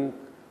human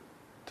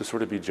to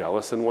sort of be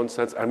jealous in one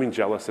sense. I mean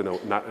jealous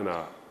not in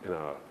a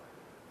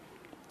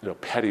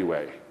petty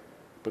way,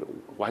 but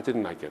why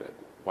didn't I get it?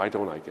 Why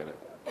don't I get it?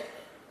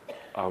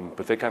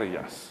 But they got a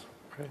yes.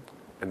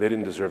 And they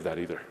didn't deserve that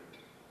either.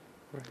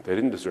 They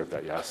didn't deserve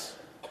that yes.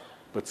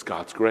 But it's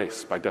God's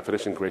grace. By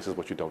definition, grace is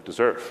what you don't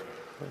deserve.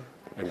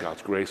 And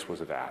God's grace was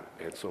that.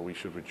 And so we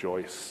should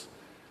rejoice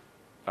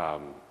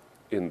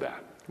in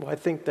that. Well, I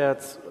think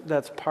that's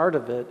part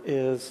of it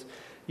is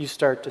you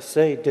start to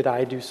say, did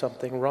I do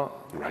something wrong?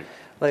 Right.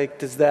 Like,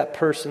 does that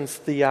person's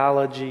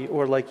theology,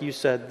 or like you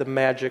said, the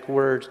magic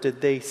words,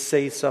 did they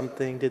say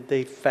something? Did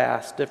they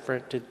fast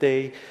different?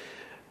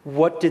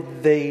 What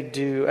did they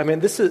do? I mean,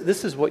 this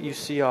is what you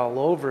see all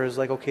over is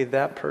like, okay,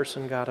 that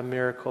person got a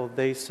miracle.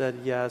 They said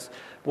yes.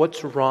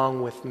 What's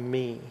wrong with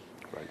me?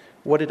 Right.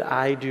 What did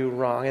I do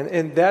wrong?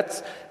 And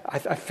that's,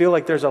 I feel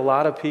like there's a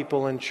lot of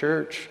people in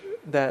church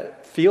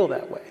that feel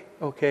that way,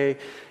 okay?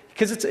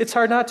 Because it's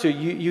hard not to.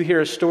 You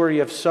hear a story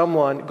of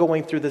someone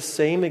going through the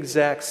same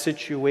exact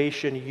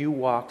situation you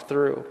walked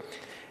through.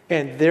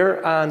 And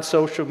they're on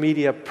social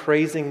media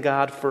praising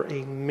God for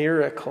a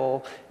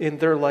miracle in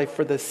their life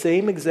for the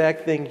same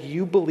exact thing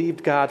you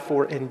believed God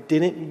for and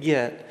didn't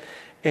get.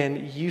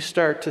 And you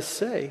start to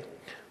say,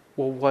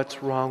 well,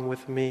 what's wrong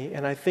with me?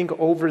 And I think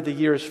over the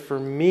years for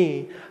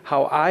me,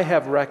 how I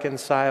have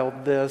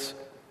reconciled this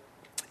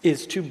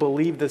is to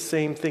believe the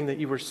same thing that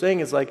you were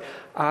saying is like,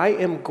 I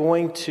am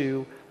going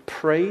to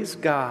praise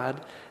God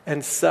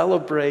and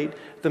celebrate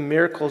the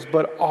miracles,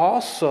 but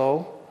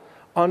also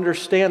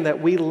understand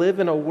that we live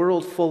in a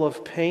world full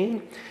of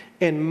pain,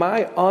 and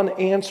my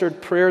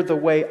unanswered prayer, the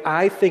way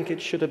I think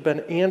it should have been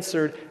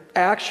answered,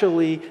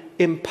 actually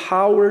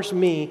empowers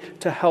me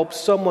to help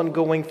someone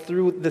going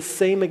through the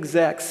same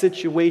exact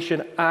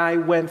situation I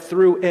went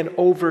through and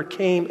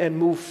overcame and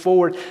moved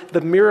forward.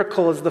 The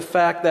miracle is the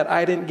fact that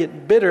I didn't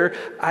get bitter,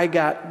 I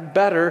got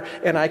better,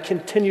 and I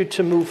continued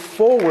to move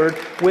forward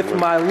with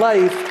my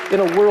life in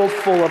a world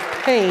full of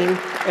pain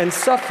and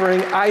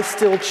suffering. I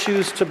still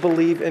choose to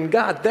believe in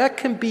God. That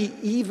can be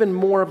even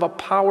more of a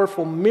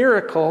powerful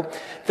miracle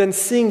than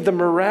seeing the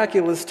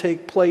miraculous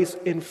take place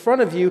in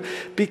front of you,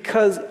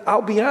 because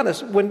I'll be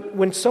honest,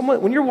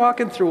 when you're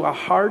walking through a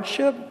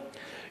hardship,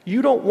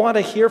 you don't want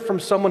to hear from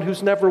someone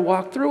who's never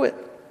walked through it.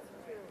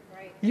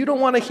 You don't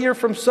want to hear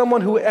from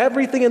someone who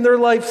everything in their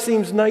life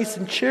seems nice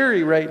and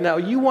cheery right now.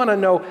 You want to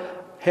know,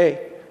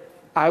 hey,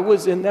 I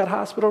was in that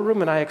hospital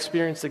room and I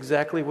experienced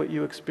exactly what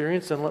you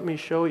experienced, and let me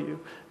show you.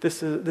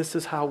 This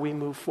is how we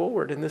move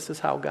forward, and this is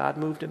how God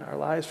moved in our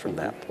lives from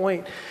that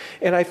point.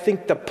 And I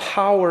think the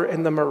power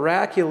and the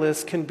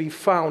miraculous can be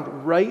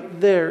found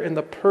right there in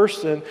the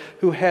person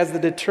who has the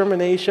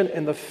determination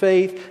and the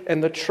faith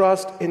and the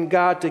trust in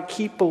God to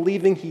keep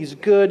believing He's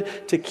good,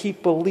 to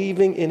keep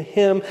believing in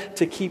Him,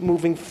 to keep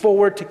moving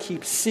forward, to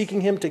keep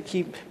seeking Him, to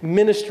keep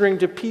ministering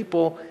to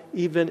people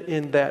even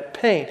in that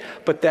pain.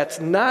 But that's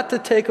not to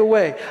take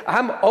away.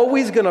 I'm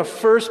always going to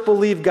first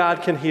believe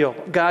God can heal.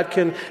 God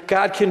can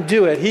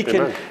do it. He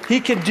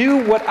can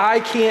do what I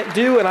can't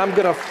do, and I'm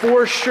going to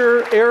for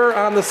sure err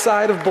on the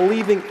side of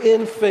believing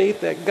in faith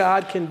that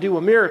God can do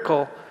a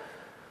miracle.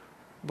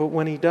 But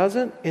when He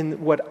doesn't, in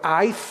what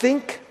I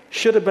think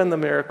should have been the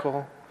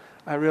miracle,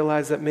 I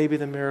realize that maybe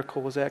the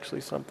miracle was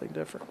actually something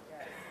different.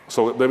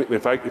 So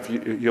if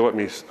you let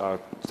me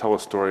tell a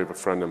story of a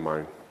friend of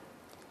mine.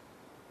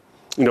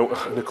 You know,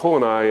 Nicole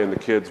and I and the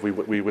kids,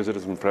 we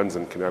visited some friends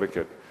in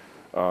Connecticut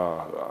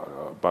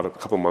about a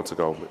couple months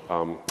ago,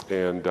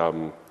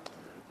 and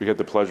we had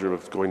the pleasure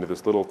of going to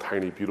this little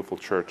tiny beautiful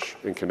church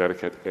in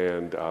Connecticut,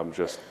 and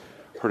just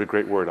heard a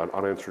great word on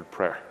unanswered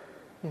prayer.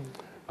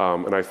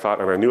 And I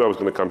thought, and I knew I was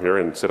going to come here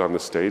and sit on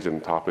this stage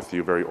and talk with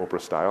you very Oprah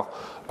style.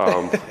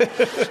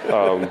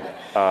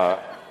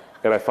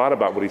 And I thought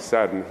about what he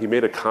said, and he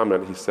made a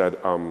comment. He said,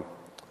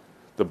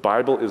 the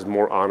Bible is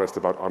more honest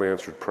about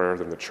unanswered prayer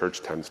than the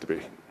church tends to be.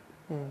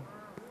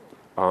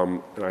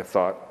 And I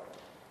thought,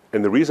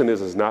 and the reason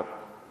is not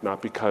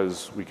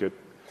because we get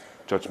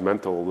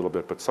judgmental a little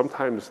bit, but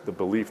sometimes the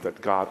belief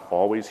that God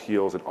always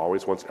heals and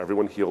always wants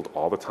everyone healed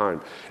all the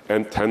time,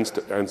 and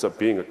ends up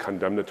being a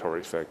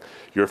condemnatory thing.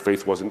 Your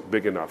faith wasn't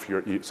big enough.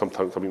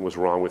 Sometimes something was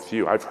wrong with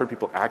you. I've heard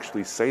people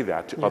actually say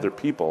that to other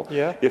people.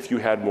 Yeah. If you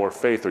had more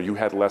faith, or you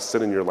had less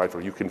sin in your life,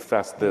 or you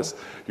confessed this,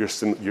 your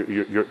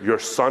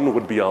son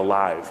would be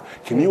alive.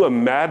 Can you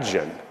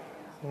imagine?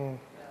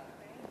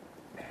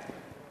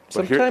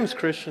 Sometimes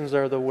Christians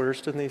are the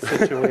worst in these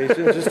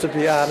situations, just to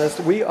be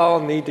honest. We all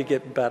need to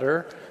get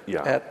better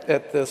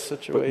at this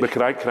situation. But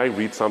can I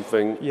read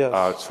something?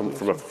 Yes.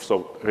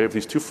 So I have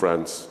these two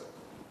friends,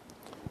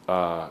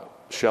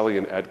 Shelley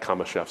and Ed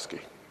Kamaszewski.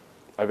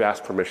 I've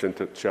asked permission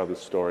to share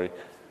this story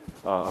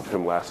of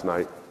him last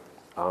night.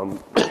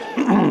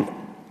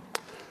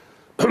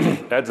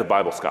 Ed's a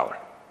Bible scholar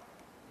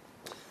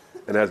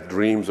and has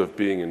dreams of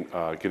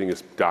getting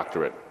his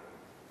doctorate.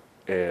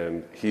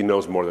 And he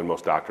knows more than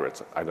most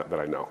doctorates that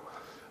I know.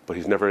 But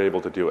he's never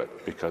able to do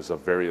it because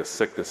of various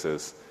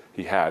sicknesses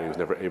he had. He was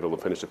never able to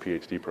finish a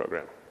PhD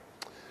program.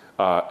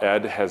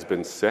 Ed has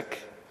been sick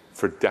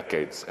for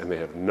decades, and they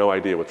have no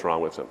idea what's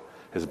wrong with him.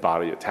 His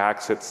body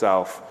attacks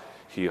itself.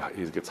 He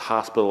gets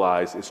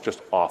hospitalized. It's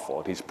just awful.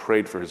 And he's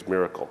prayed for his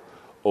miracle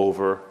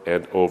over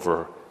and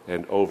over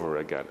and over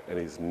again. And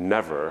he's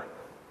never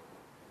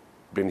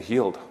been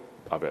healed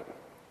of it.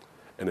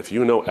 And if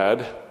you know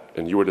Ed,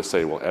 and you were to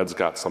say, well, Ed's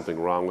got something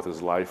wrong with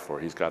his life, or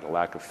he's got a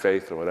lack of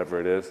faith, or whatever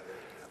it is,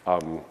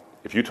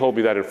 if you told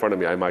me that in front of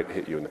me, I might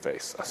hit you in the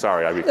face.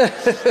 Sorry,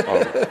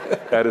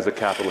 Ed is a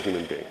capital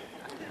human being.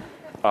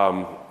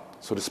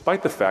 So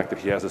despite the fact that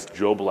he has this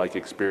Job-like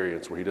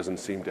experience where he doesn't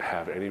seem to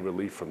have any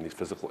relief from these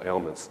physical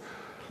ailments,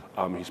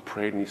 he's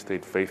prayed and he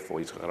stayed faithful.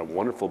 He's got a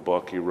wonderful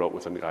book he wrote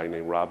with a guy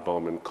named Rob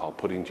Bowman called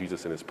Putting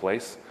Jesus in His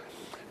Place,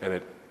 and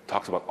it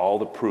talks about all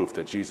the proof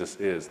that Jesus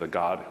is the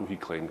God who he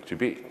claimed to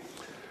be.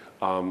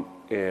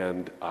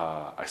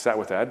 I sat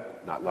with Ed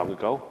not long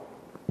ago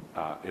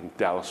in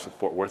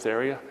Dallas-Fort Worth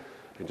area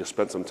and just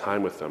spent some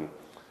time with him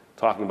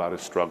talking about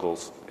his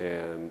struggles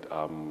and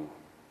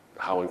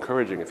how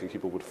encouraging I think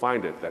people would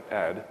find it that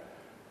Ed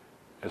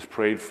has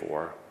prayed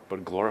for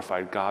but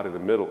glorified God in the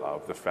middle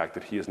of the fact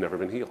that he has never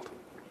been healed.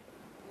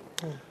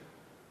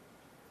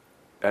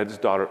 Ed's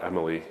daughter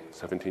Emily,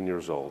 17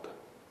 years old,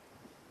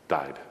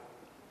 died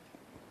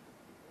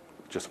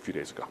just a few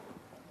days ago.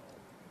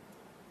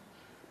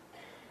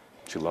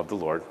 She loved the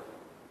Lord,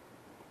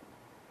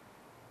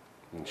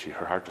 and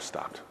her heart just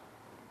stopped.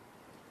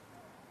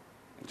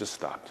 It just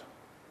stopped.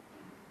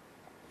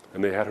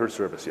 And they had her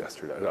service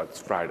yesterday,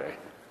 it's Friday,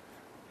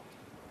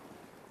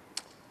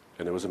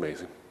 and it was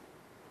amazing.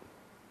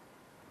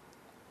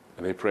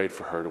 And they prayed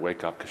for her to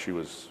wake up because she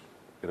was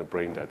in a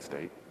brain dead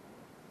state.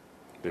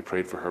 They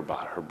prayed for her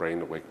brain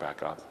to wake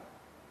back up.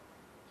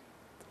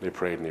 They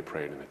prayed and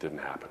it didn't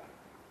happen.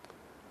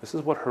 This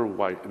is what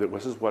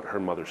her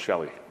mother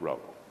Shelley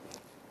wrote.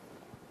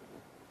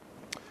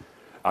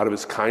 Out of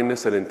his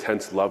kindness and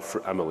intense love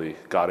for Emily,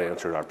 God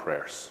answered our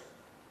prayers.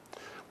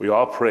 We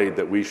all prayed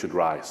that we should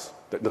rise.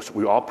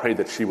 We all prayed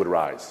that she would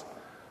rise.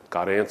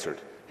 God answered.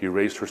 He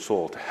raised her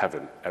soul to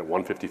heaven at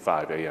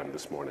 1:55 a.m.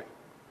 this morning.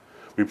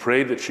 We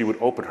prayed that she would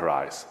open her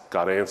eyes.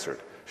 God answered.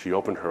 She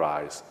opened her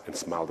eyes and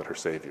smiled at her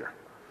Savior.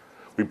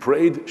 We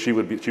prayed she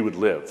would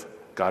live.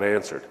 God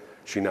answered.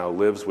 She now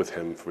lives with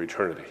him for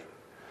eternity.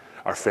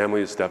 Our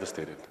family is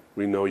devastated.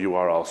 We know you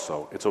are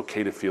also. It's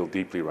okay to feel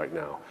deeply right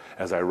now.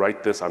 As I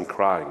write this, I'm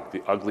crying,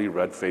 the ugly,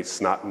 red-faced,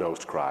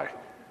 snot-nosed cry.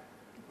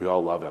 We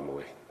all love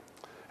Emily.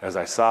 As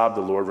I sob,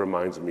 the Lord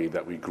reminds me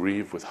that we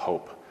grieve with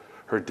hope.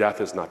 Her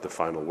death is not the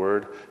final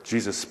word.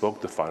 Jesus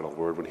spoke the final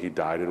word when he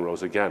died and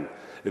rose again.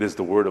 It is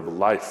the word of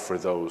life for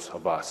those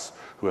of us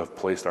who have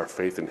placed our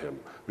faith in him.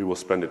 We will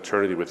spend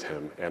eternity with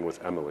him and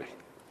with Emily.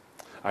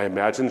 I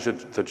imagine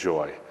the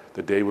joy,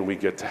 the day when we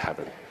get to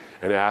heaven,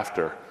 and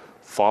after,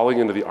 falling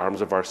into the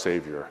arms of our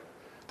Savior,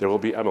 there will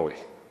be Emily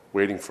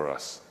waiting for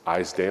us,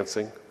 eyes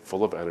dancing,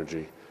 full of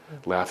energy,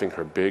 laughing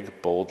her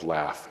big, bold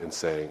laugh and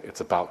saying, "It's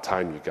about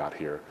time you got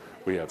here.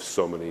 We have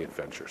so many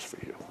adventures for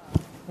you."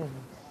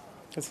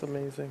 It's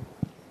amazing.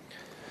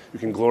 You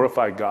can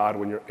glorify God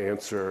when your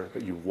answer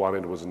that you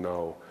wanted was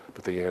no,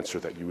 but the answer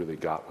that you really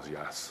got was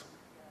yes.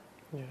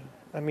 Yeah.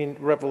 I mean,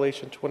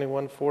 Revelation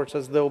 21:4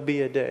 says, "There'll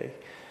be a day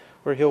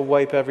where he'll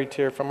wipe every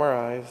tear from our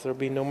eyes. There'll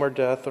be no more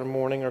death or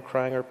mourning or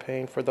crying or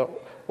pain, for the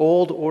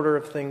old order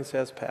of things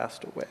has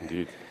passed away."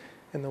 Indeed.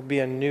 And there'll be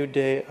a new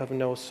day of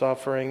no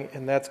suffering,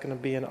 and that's going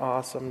to be an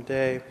awesome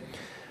day.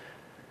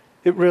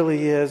 It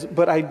really is.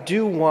 But I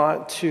do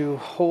want to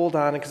hold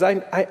on, because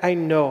I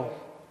know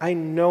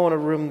in a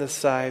room this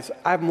size,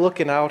 I'm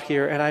looking out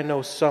here, and I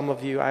know some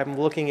of you, I'm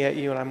looking at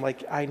you, and I'm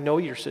like, I know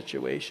your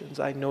situations.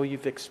 I know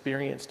you've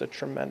experienced a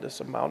tremendous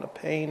amount of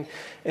pain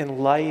in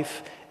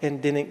life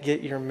and didn't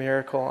get your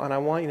miracle. And I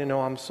want you to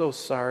know I'm so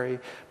sorry,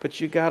 but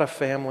you got a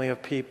family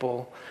of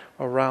people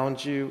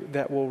around you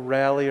that will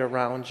rally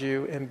around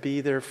you and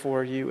be there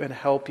for you and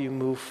help you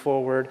move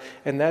forward.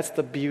 And that's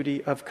the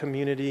beauty of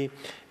community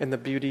and the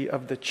beauty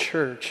of the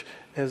church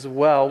as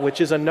well, which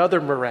is another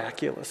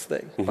miraculous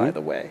thing, by the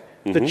way.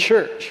 The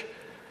church.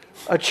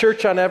 A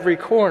church on every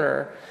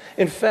corner.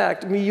 In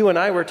fact, you and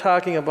I were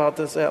talking about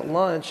this at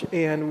lunch,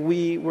 and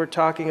we were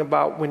talking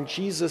about when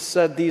Jesus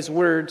said these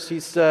words, he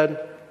said,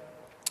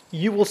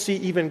 "You will see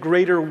even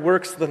greater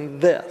works than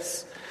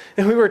this."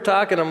 And we were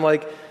talking, I'm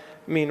like,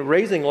 I mean,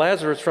 raising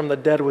Lazarus from the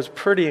dead was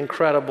pretty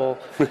incredible.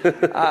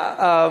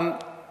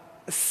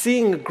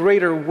 Seeing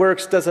greater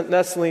works doesn't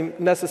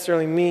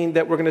necessarily mean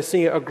that we're going to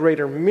see a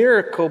greater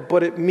miracle,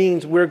 but it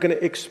means we're going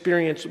to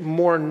experience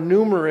more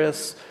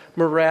numerous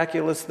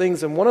miraculous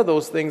things. And one of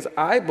those things,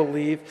 I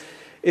believe,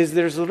 is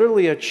there's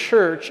literally a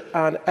church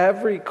on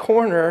every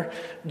corner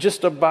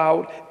just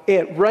about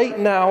it. Right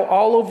now,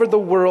 all over the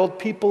world,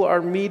 people are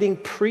meeting,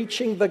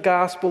 preaching the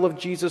gospel of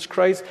Jesus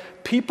Christ.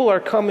 People are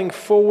coming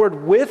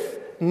forward with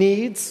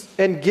needs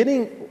and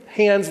getting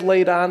hands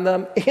laid on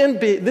them, and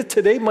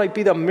today might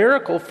be the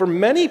miracle for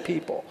many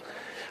people.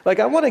 Like,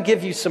 I want to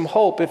give you some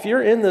hope. If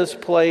you're in this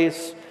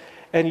place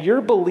and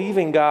you're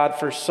believing God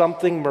for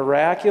something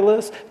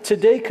miraculous,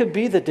 today could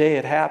be the day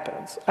it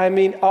happens. I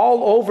mean,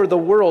 all over the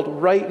world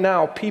right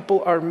now,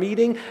 people are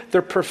meeting,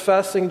 they're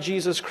professing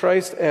Jesus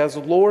Christ as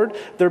Lord,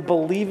 they're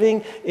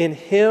believing in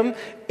him,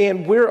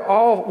 and we're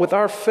all, with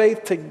our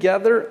faith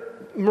together,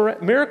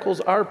 miracles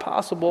are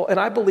possible, and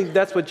I believe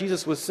that's what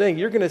Jesus was saying.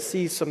 You're going to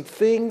see some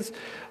things.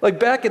 Like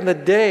back in the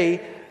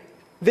day,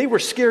 they were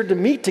scared to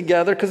meet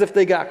together because if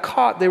they got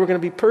caught, they were going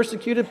to be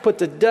persecuted, put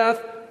to death,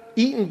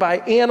 eaten by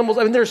animals.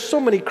 I mean, there's so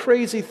many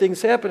crazy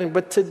things happening,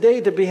 but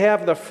today to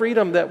have the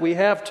freedom that we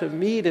have to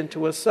meet and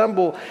to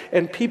assemble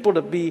and people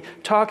to be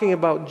talking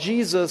about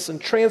Jesus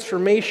and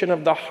transformation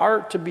of the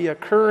heart to be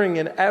occurring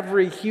in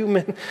every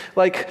human,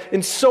 like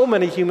in so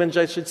many humans,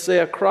 I should say,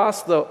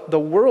 across the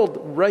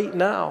world right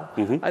now.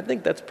 I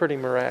think that's pretty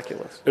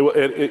miraculous.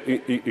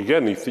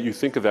 Again, you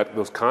think of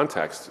those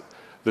contexts.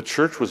 The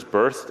church was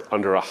birthed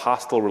under a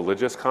hostile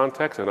religious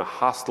context and a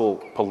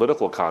hostile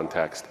political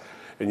context.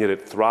 And yet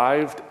it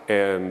thrived,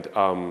 and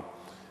I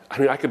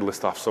mean, I could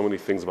list off so many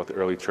things about the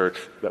early church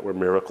that were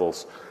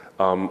miracles.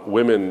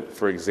 Women,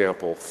 for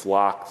example,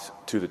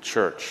 flocked to the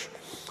church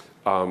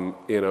in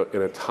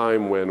a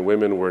time when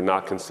women were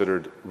not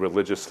considered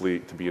religiously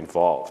to be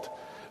involved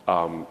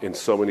in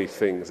so many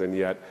things. And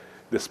yet,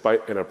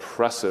 despite an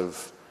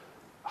oppressive,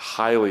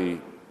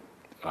 highly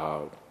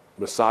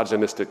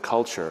misogynistic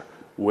culture,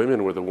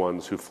 women were the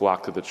ones who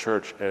flocked to the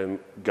church and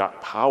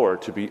got power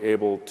to be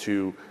able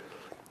to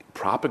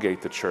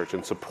propagate the church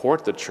and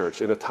support the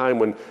church in a time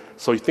when,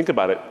 so you think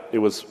about it, it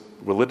was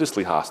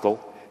religiously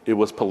hostile, it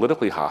was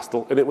politically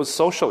hostile, and it was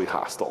socially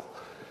hostile.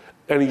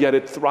 And yet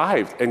it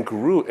thrived and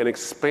grew and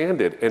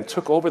expanded and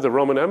took over the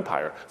Roman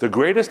Empire. The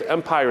greatest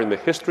empire in the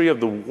history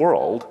of the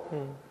world,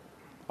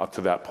 up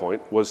to that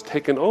point, was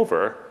taken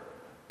over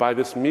by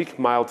this meek,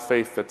 mild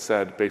faith that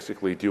said,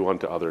 basically, do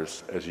unto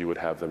others as you would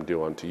have them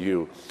do unto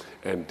you,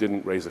 and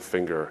didn't raise a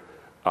finger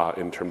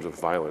in terms of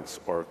violence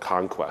or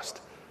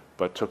conquest,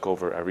 but took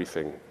over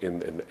everything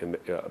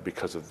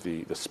because of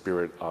the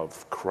spirit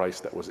of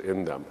Christ that was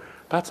in them.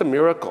 That's a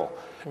miracle.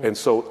 And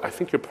so I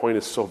think your point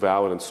is so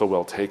valid and so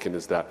well taken,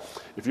 is that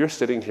if you're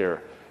sitting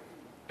here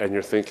and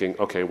you're thinking,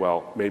 okay,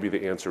 well, maybe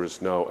the answer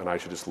is no, and I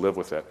should just live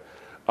with it.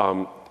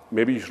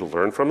 Maybe you should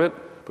learn from it,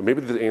 but maybe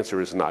the answer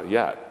is not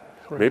yet.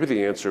 Right. Maybe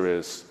the answer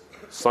is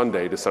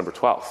Sunday, December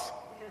 12th.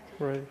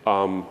 Right.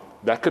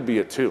 That could be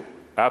it too.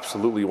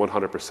 Absolutely,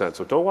 100%.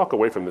 So don't walk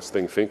away from this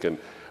thing thinking,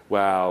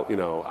 well,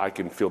 I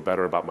can feel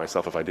better about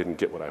myself if I didn't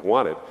get what I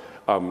wanted.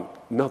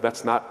 No,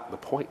 that's not the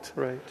point.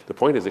 Right. The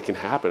point is it can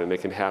happen, and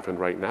it can happen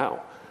right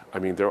now. I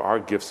mean, there are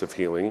gifts of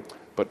healing,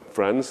 but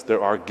friends,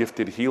 there are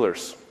gifted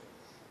healers.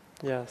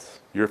 Yes.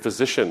 You're a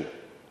physician,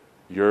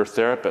 you're a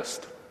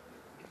therapist,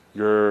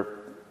 you're a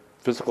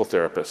physical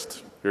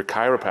therapist, you're a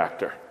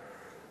chiropractor.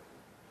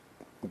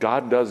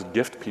 God does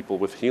gift people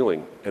with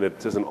healing, and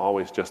it isn't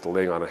always just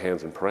laying on of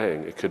hands and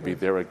praying. It could be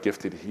they're a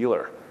gifted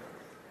healer,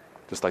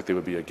 just like they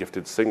would be a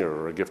gifted singer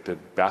or a gifted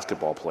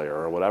basketball player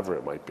or whatever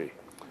it might be.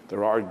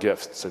 There are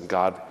gifts, and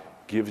God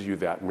gives you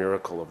that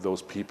miracle of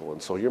those people.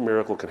 And so your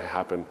miracle can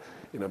happen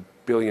in a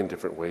billion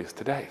different ways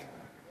today.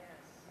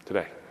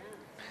 Today.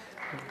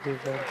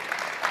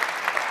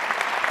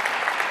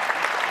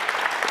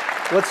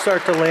 Let's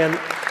start to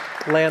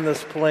land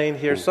this plane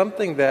here.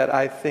 Something that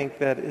I think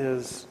that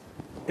is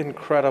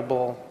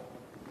incredible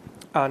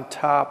on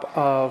top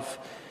of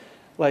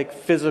like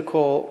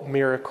physical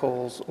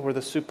miracles or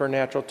the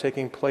supernatural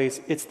taking place,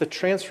 it's the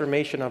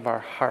transformation of our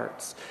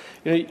hearts.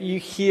 You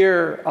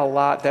hear a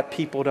lot that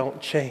people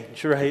don't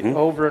change, right? Mm-hmm.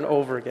 Over and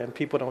over again,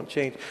 people don't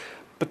change.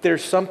 But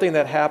there's something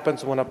that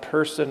happens when a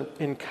person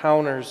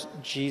encounters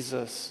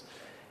Jesus,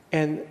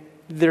 and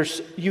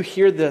you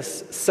hear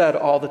this said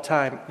all the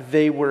time.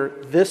 They were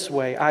this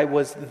way, I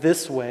was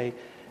this way,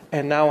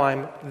 and now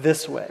I'm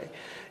this way.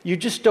 You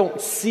just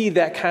don't see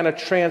that kind of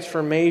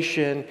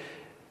transformation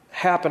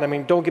happen. I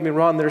mean, don't get me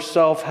wrong, there's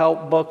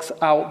self-help books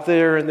out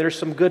there, and there's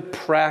some good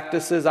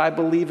practices. I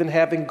believe in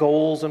having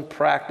goals and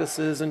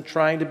practices and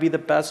trying to be the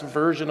best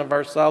version of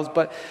ourselves,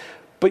 but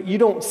you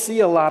don't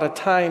see a lot of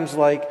times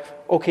like,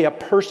 okay, a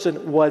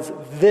person was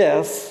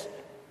this,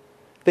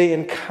 they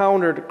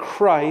encountered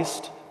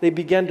Christ, they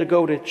began to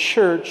go to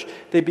church,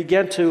 they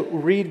began to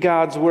read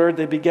God's word,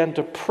 they began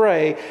to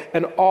pray,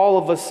 and all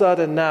of a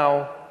sudden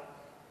now,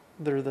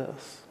 they're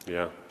this.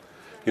 Yeah.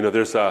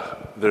 There's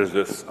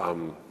this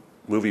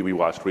movie we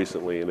watched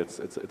recently, and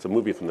it's a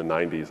movie from the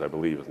 90s, I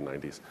believe it was the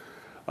 90s,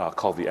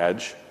 called The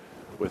Edge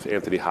with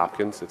Anthony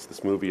Hopkins. It's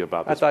this movie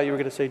about this. I thought you were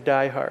going to say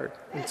Die Hard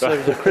instead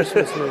of the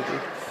Christmas movie.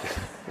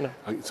 No.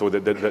 So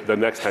the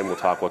next time we'll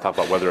talk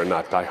about whether or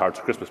not Die Hard's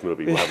a Christmas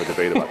movie. We'll have a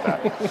debate about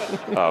that.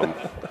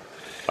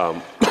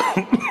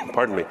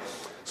 Pardon me.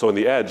 So in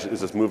The Edge is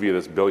this movie of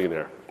this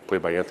billionaire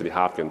played by Anthony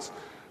Hopkins,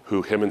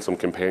 who him and some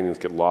companions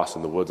get lost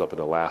in the woods up in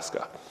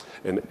Alaska.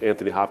 And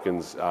Anthony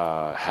Hopkins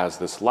has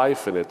this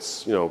life, and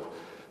it's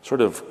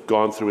sort of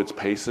gone through its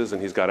paces,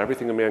 and he's got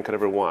everything a man could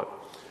ever want.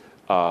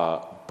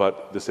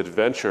 But this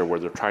adventure where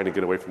they're trying to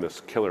get away from this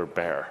killer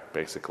bear,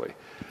 basically,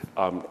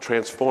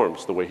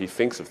 transforms the way he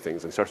thinks of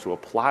things and starts to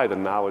apply the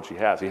knowledge he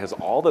has. He has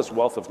all this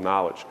wealth of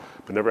knowledge,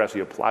 but never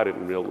actually applied it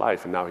in real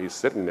life. And now he's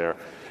sitting there,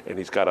 and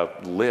he's got to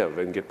live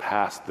and get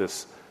past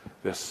this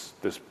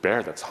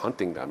bear that's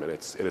hunting them, and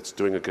it's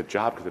doing a good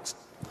job because it's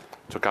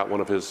took out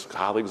one of his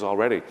colleagues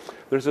already.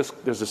 There's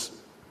this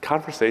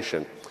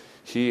conversation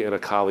he and a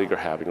colleague are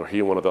having, or he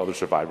and one of the other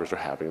survivors are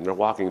having, and they're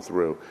walking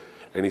through,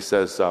 and he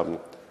says,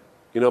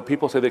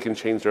 people say they can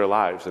change their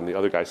lives, and the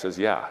other guy says,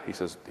 yeah. He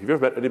says, have you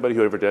ever met anybody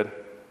who ever did?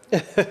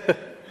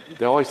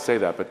 They always say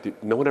that,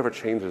 but no one ever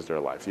changes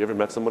their life. You ever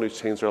met somebody who's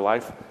changed their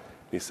life?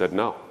 And he said,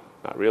 no,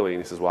 not really.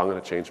 And he says, well, I'm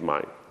going to change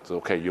mine. I said,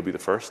 okay, you'll be the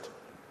first.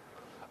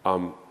 I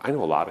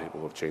know a lot of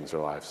people who have changed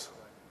their lives.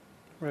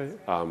 Right.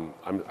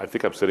 I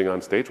think I'm sitting on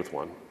stage with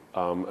one,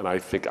 and I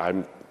think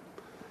I'm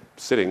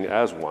sitting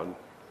as one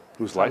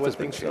whose life has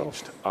been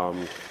changed.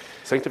 So.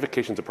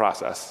 Sanctification's a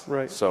process.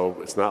 Right. So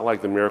it's not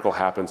like the miracle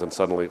happens and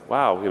suddenly,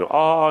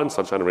 wow, and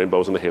sunshine and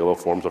rainbows and the halo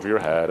forms over your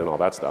head and all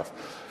that stuff.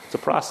 It's a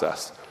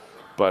process.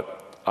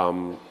 But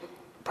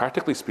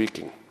practically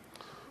speaking,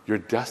 your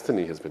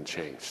destiny has been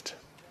changed,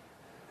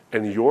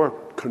 and you're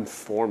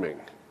conforming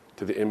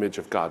to the image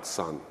of God's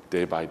Son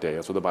day by day.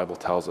 That's what the Bible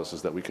tells us,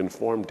 is that we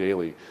conform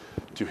daily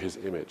to his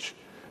image,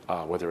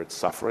 whether it's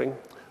suffering,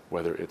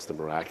 whether it's the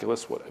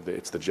miraculous,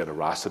 it's the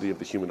generosity of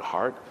the human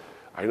heart.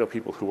 I know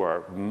people who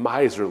are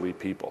miserly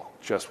people,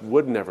 just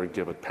would never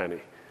give a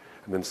penny.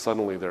 And then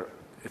suddenly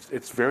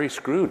it's very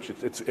Scrooge.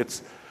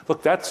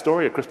 Look, that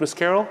story, A Christmas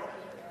Carol,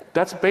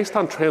 that's based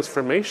on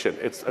transformation.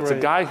 It's right. A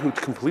guy who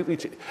completely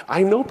changed.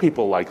 I know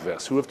people like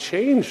this who have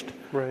changed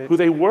right. who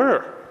they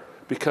were,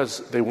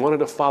 because they wanted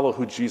to follow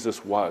who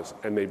Jesus was,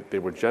 and they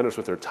were generous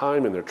with their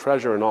time and their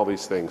treasure and all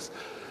these things.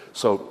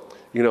 So,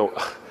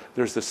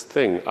 there's this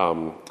thing,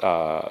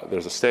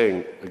 there's a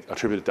saying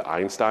attributed to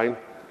Einstein,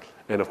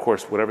 And of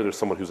course, whenever there's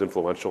someone who's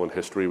influential in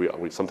history,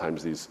 we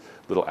sometimes these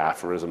little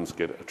aphorisms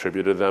get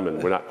attributed to them,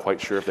 and we're not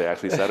quite sure if they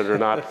actually said it or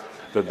not.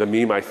 The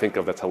meme I think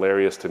of that's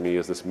hilarious to me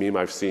is this meme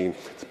I've seen.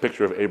 It's a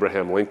picture of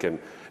Abraham Lincoln,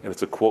 and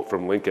it's a quote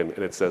from Lincoln,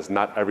 and it says,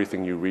 "Not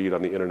everything you read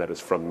on the internet is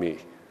from me."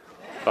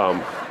 So I'm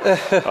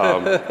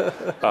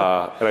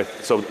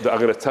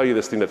going to tell you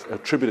this thing that's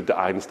attributed to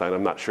Einstein.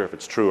 I'm not sure if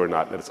it's true or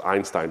not, that it's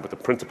Einstein, but the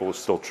principle is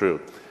still true.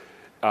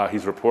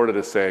 He's reported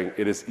as saying,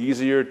 "It is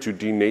easier to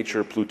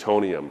denature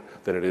plutonium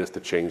than it is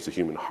to change the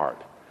human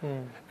heart."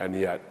 And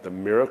yet, the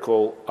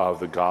miracle of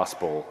the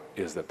gospel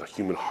is that the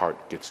human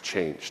heart gets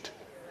changed.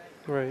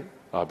 Right.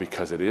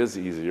 Because it is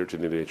easier to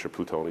denature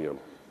plutonium,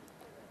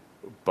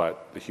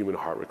 but the human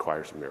heart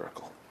requires a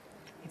miracle.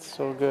 It's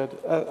so good.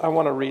 I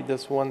want to read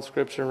this one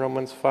scripture in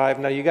Romans 5.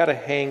 Now, you got to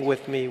hang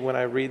with me when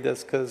I read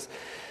this, because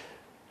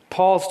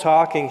Paul's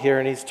talking here,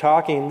 and he's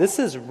talking, this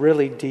is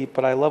really deep,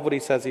 but I love what he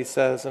says. He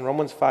says in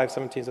Romans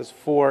 5:17, says,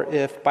 "For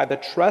if by the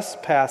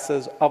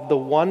trespasses of the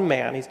one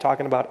man," he's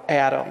talking about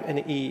Adam and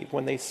Eve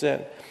when they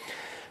sinned,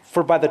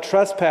 "for by the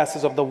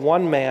trespasses of the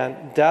one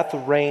man, death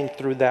reigned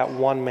through that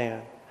one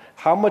man,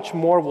 how much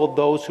more will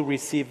those who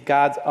receive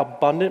God's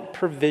abundant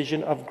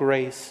provision of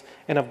grace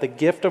and of the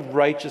gift of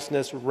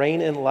righteousness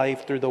reign in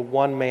life through the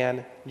one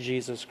man,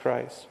 Jesus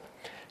Christ?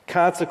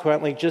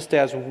 Consequently, just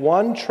as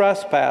one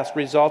trespass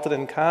resulted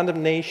in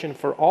condemnation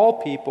for all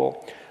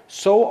people,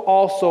 so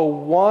also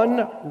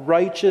one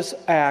righteous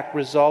act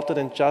resulted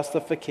in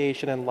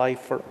justification and life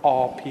for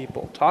all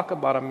people." Talk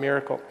about a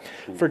miracle.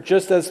 "For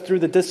just as through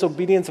the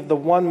disobedience of the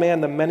one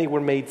man the many were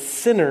made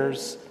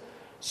sinners,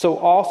 so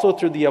also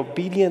through the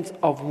obedience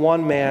of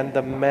one man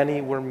the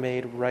many were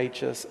made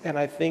righteous." And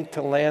I think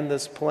to land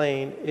this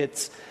plane,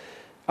 it's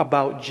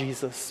about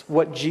Jesus.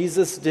 What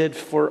Jesus did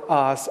for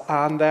us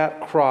on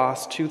that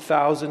cross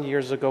 2,000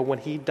 years ago when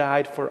he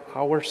died for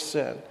our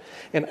sin.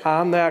 And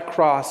on that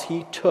cross,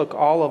 he took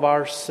all of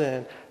our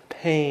sin,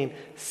 pain,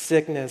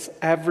 sickness,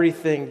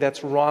 everything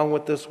that's wrong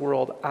with this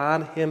world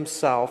on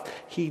himself.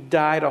 He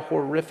died a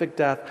horrific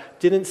death,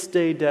 didn't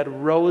stay dead,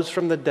 rose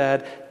from the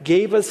dead,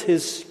 gave us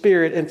his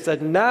spirit, and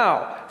said,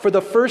 now, for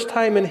the first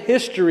time in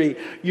history,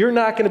 you're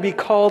not going to be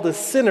called a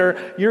sinner,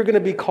 you're going to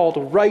be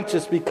called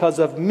righteous because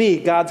of me.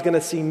 God's going to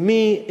see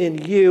me in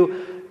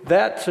you.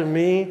 That, to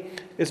me,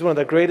 is one of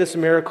the greatest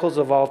miracles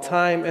of all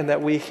time, and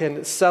that we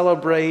can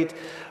celebrate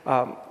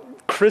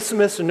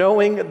Christmas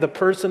knowing the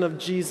person of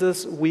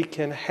Jesus. We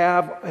can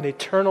have an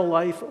eternal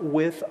life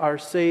with our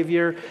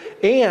Savior,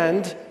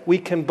 and we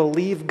can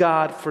believe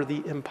God for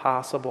the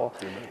impossible.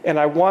 Amen. And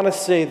I want to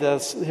say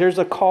this. Here's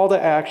a call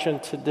to action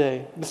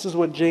today. This is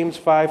what James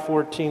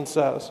 5:14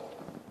 says.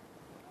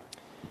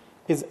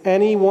 "Is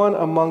anyone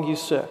among you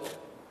sick?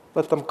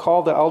 Let them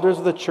call the elders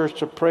of the church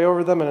to pray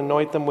over them and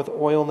anoint them with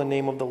oil in the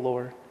name of the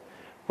Lord."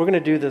 We're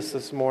going to do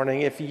this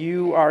morning. If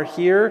you are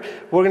here,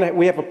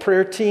 we have a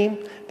prayer team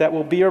that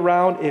will be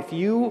around. If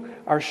you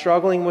are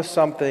struggling with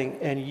something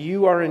and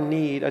you are in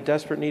need, a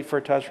desperate need for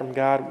a touch from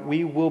God,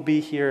 we will be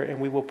here and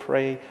we will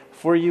pray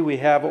for you. We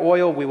have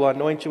oil. We will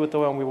anoint you with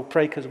oil, and we will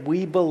pray because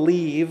we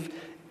believe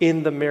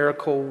in the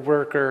miracle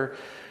worker.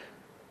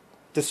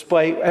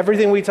 Despite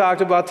everything we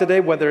talked about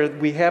today, whether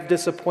we have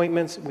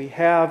disappointments, we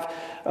have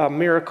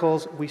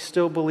miracles, we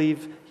still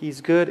believe he's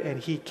good and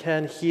he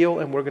can heal,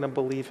 and we're going to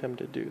believe him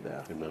to do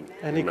that. Amen.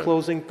 Any Amen.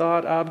 Closing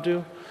thought,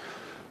 Abdu?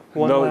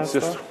 No, it's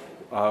just,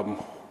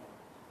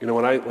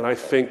 when I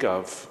think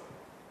of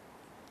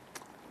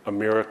a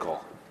miracle,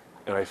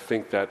 and I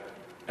think that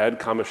Ed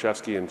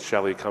Kamaszewski and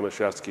Shelley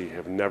Kamaszewski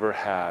have never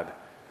had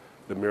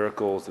the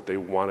miracles that they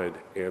wanted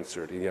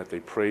answered, and yet they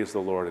praise the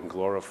Lord and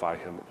glorify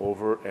him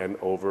over and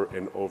over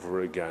and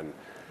over again.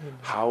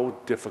 How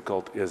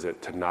difficult is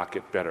it to not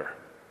get better?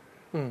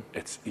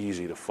 It's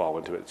easy to fall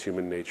into it. It's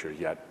human nature,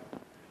 yet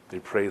they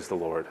praise the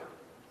Lord.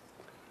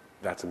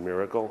 That's a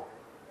miracle.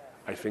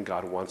 I think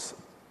God wants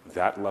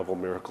that level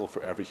miracle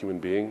for every human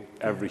being,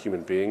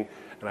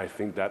 and I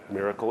think that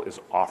miracle is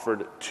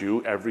offered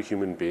to every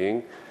human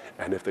being.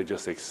 And if they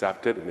just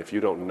accept it, and if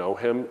you don't know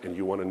him and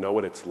you want to know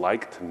what it's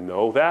like to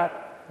know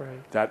that,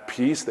 right, that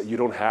peace that you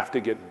don't have to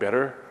get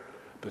better,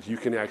 but you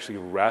can actually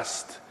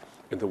rest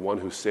in the one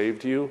who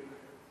saved you,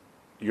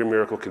 your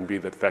miracle can be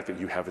the fact that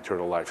you have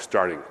eternal life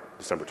starting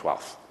December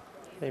 12th.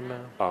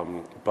 Amen.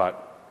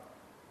 But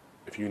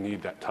if you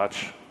need that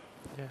touch,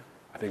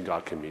 I think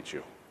God can meet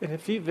you. And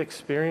if you've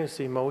experienced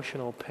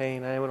emotional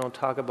pain, I don't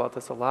talk about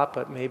this a lot,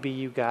 but maybe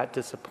you got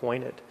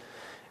disappointed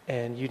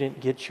and you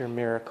didn't get your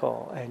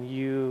miracle, and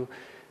you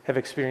have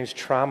experienced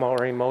trauma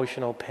or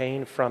emotional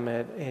pain from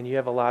it, and you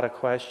have a lot of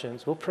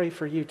questions, we'll pray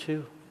for you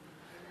too.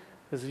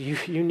 Because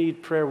you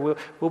need prayer.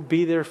 We'll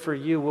be there for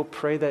you. We'll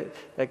pray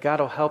that God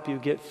will help you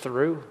get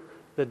through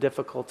the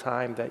difficult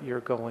time that you're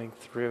going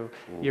through.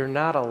 You're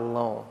not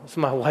alone. This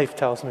my wife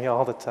tells me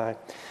all the time.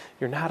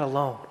 You're not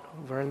alone.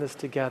 We're in this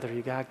together.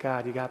 You got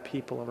God. You got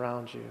people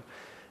around you.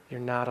 You're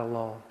not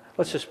alone.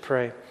 Let's just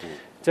pray.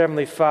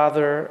 Heavenly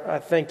Father, I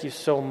thank you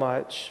so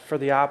much for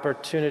the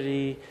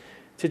opportunity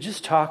to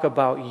just talk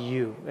about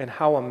you and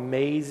how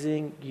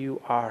amazing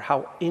you are,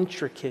 how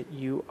intricate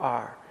you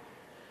are.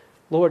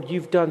 Lord,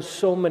 you've done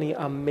so many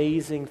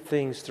amazing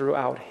things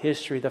throughout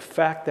history. The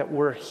fact that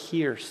we're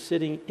here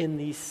sitting in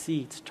these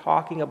seats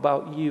talking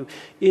about you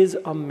is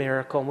a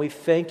miracle, and we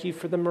thank you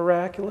for the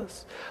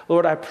miraculous.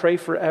 Lord, I pray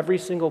for every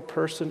single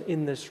person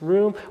in this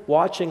room,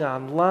 watching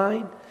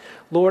online.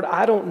 Lord,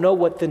 I don't know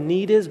what the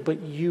need is,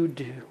 but you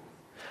do.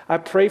 I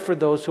pray for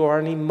those who are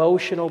in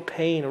emotional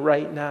pain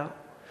right now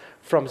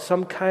from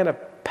some kind of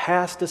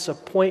past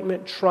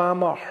disappointment,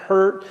 trauma,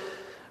 hurt.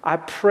 I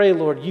pray,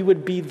 Lord, you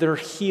would be their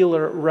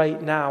healer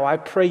right now. I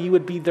pray you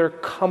would be their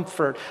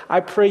comfort. I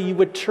pray you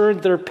would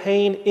turn their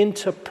pain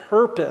into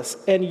purpose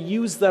and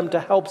use them to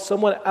help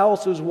someone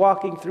else who's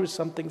walking through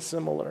something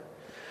similar.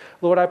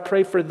 Lord, I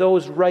pray for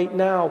those right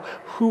now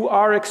who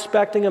are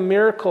expecting a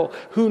miracle,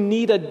 who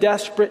need a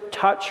desperate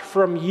touch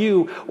from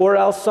you, or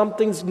else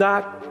something's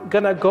not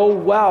going to go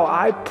well.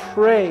 I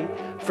pray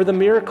for the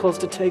miracles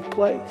to take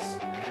place.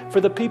 For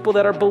the people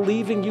that are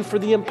believing you for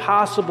the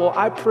impossible,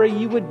 I pray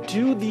you would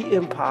do the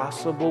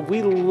impossible.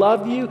 We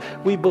love you.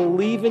 We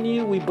believe in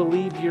you. We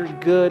believe you're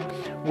good.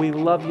 We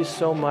love you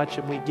so much,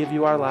 and we give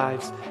you our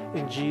lives.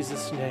 In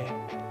Jesus' name,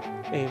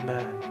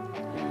 amen.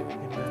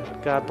 Amen.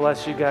 God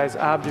bless you guys.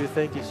 Abdu,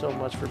 thank you so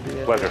much for being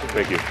here. Pleasure.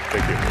 Thank you.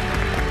 Thank you.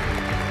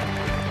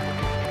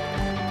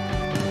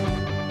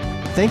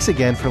 Thanks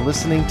again for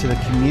listening to the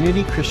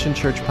Community Christian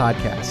Church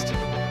podcast.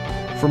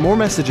 For more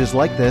messages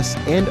like this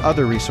and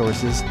other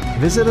resources,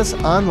 visit us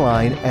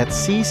online at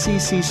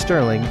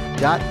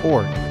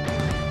cccsterling.org.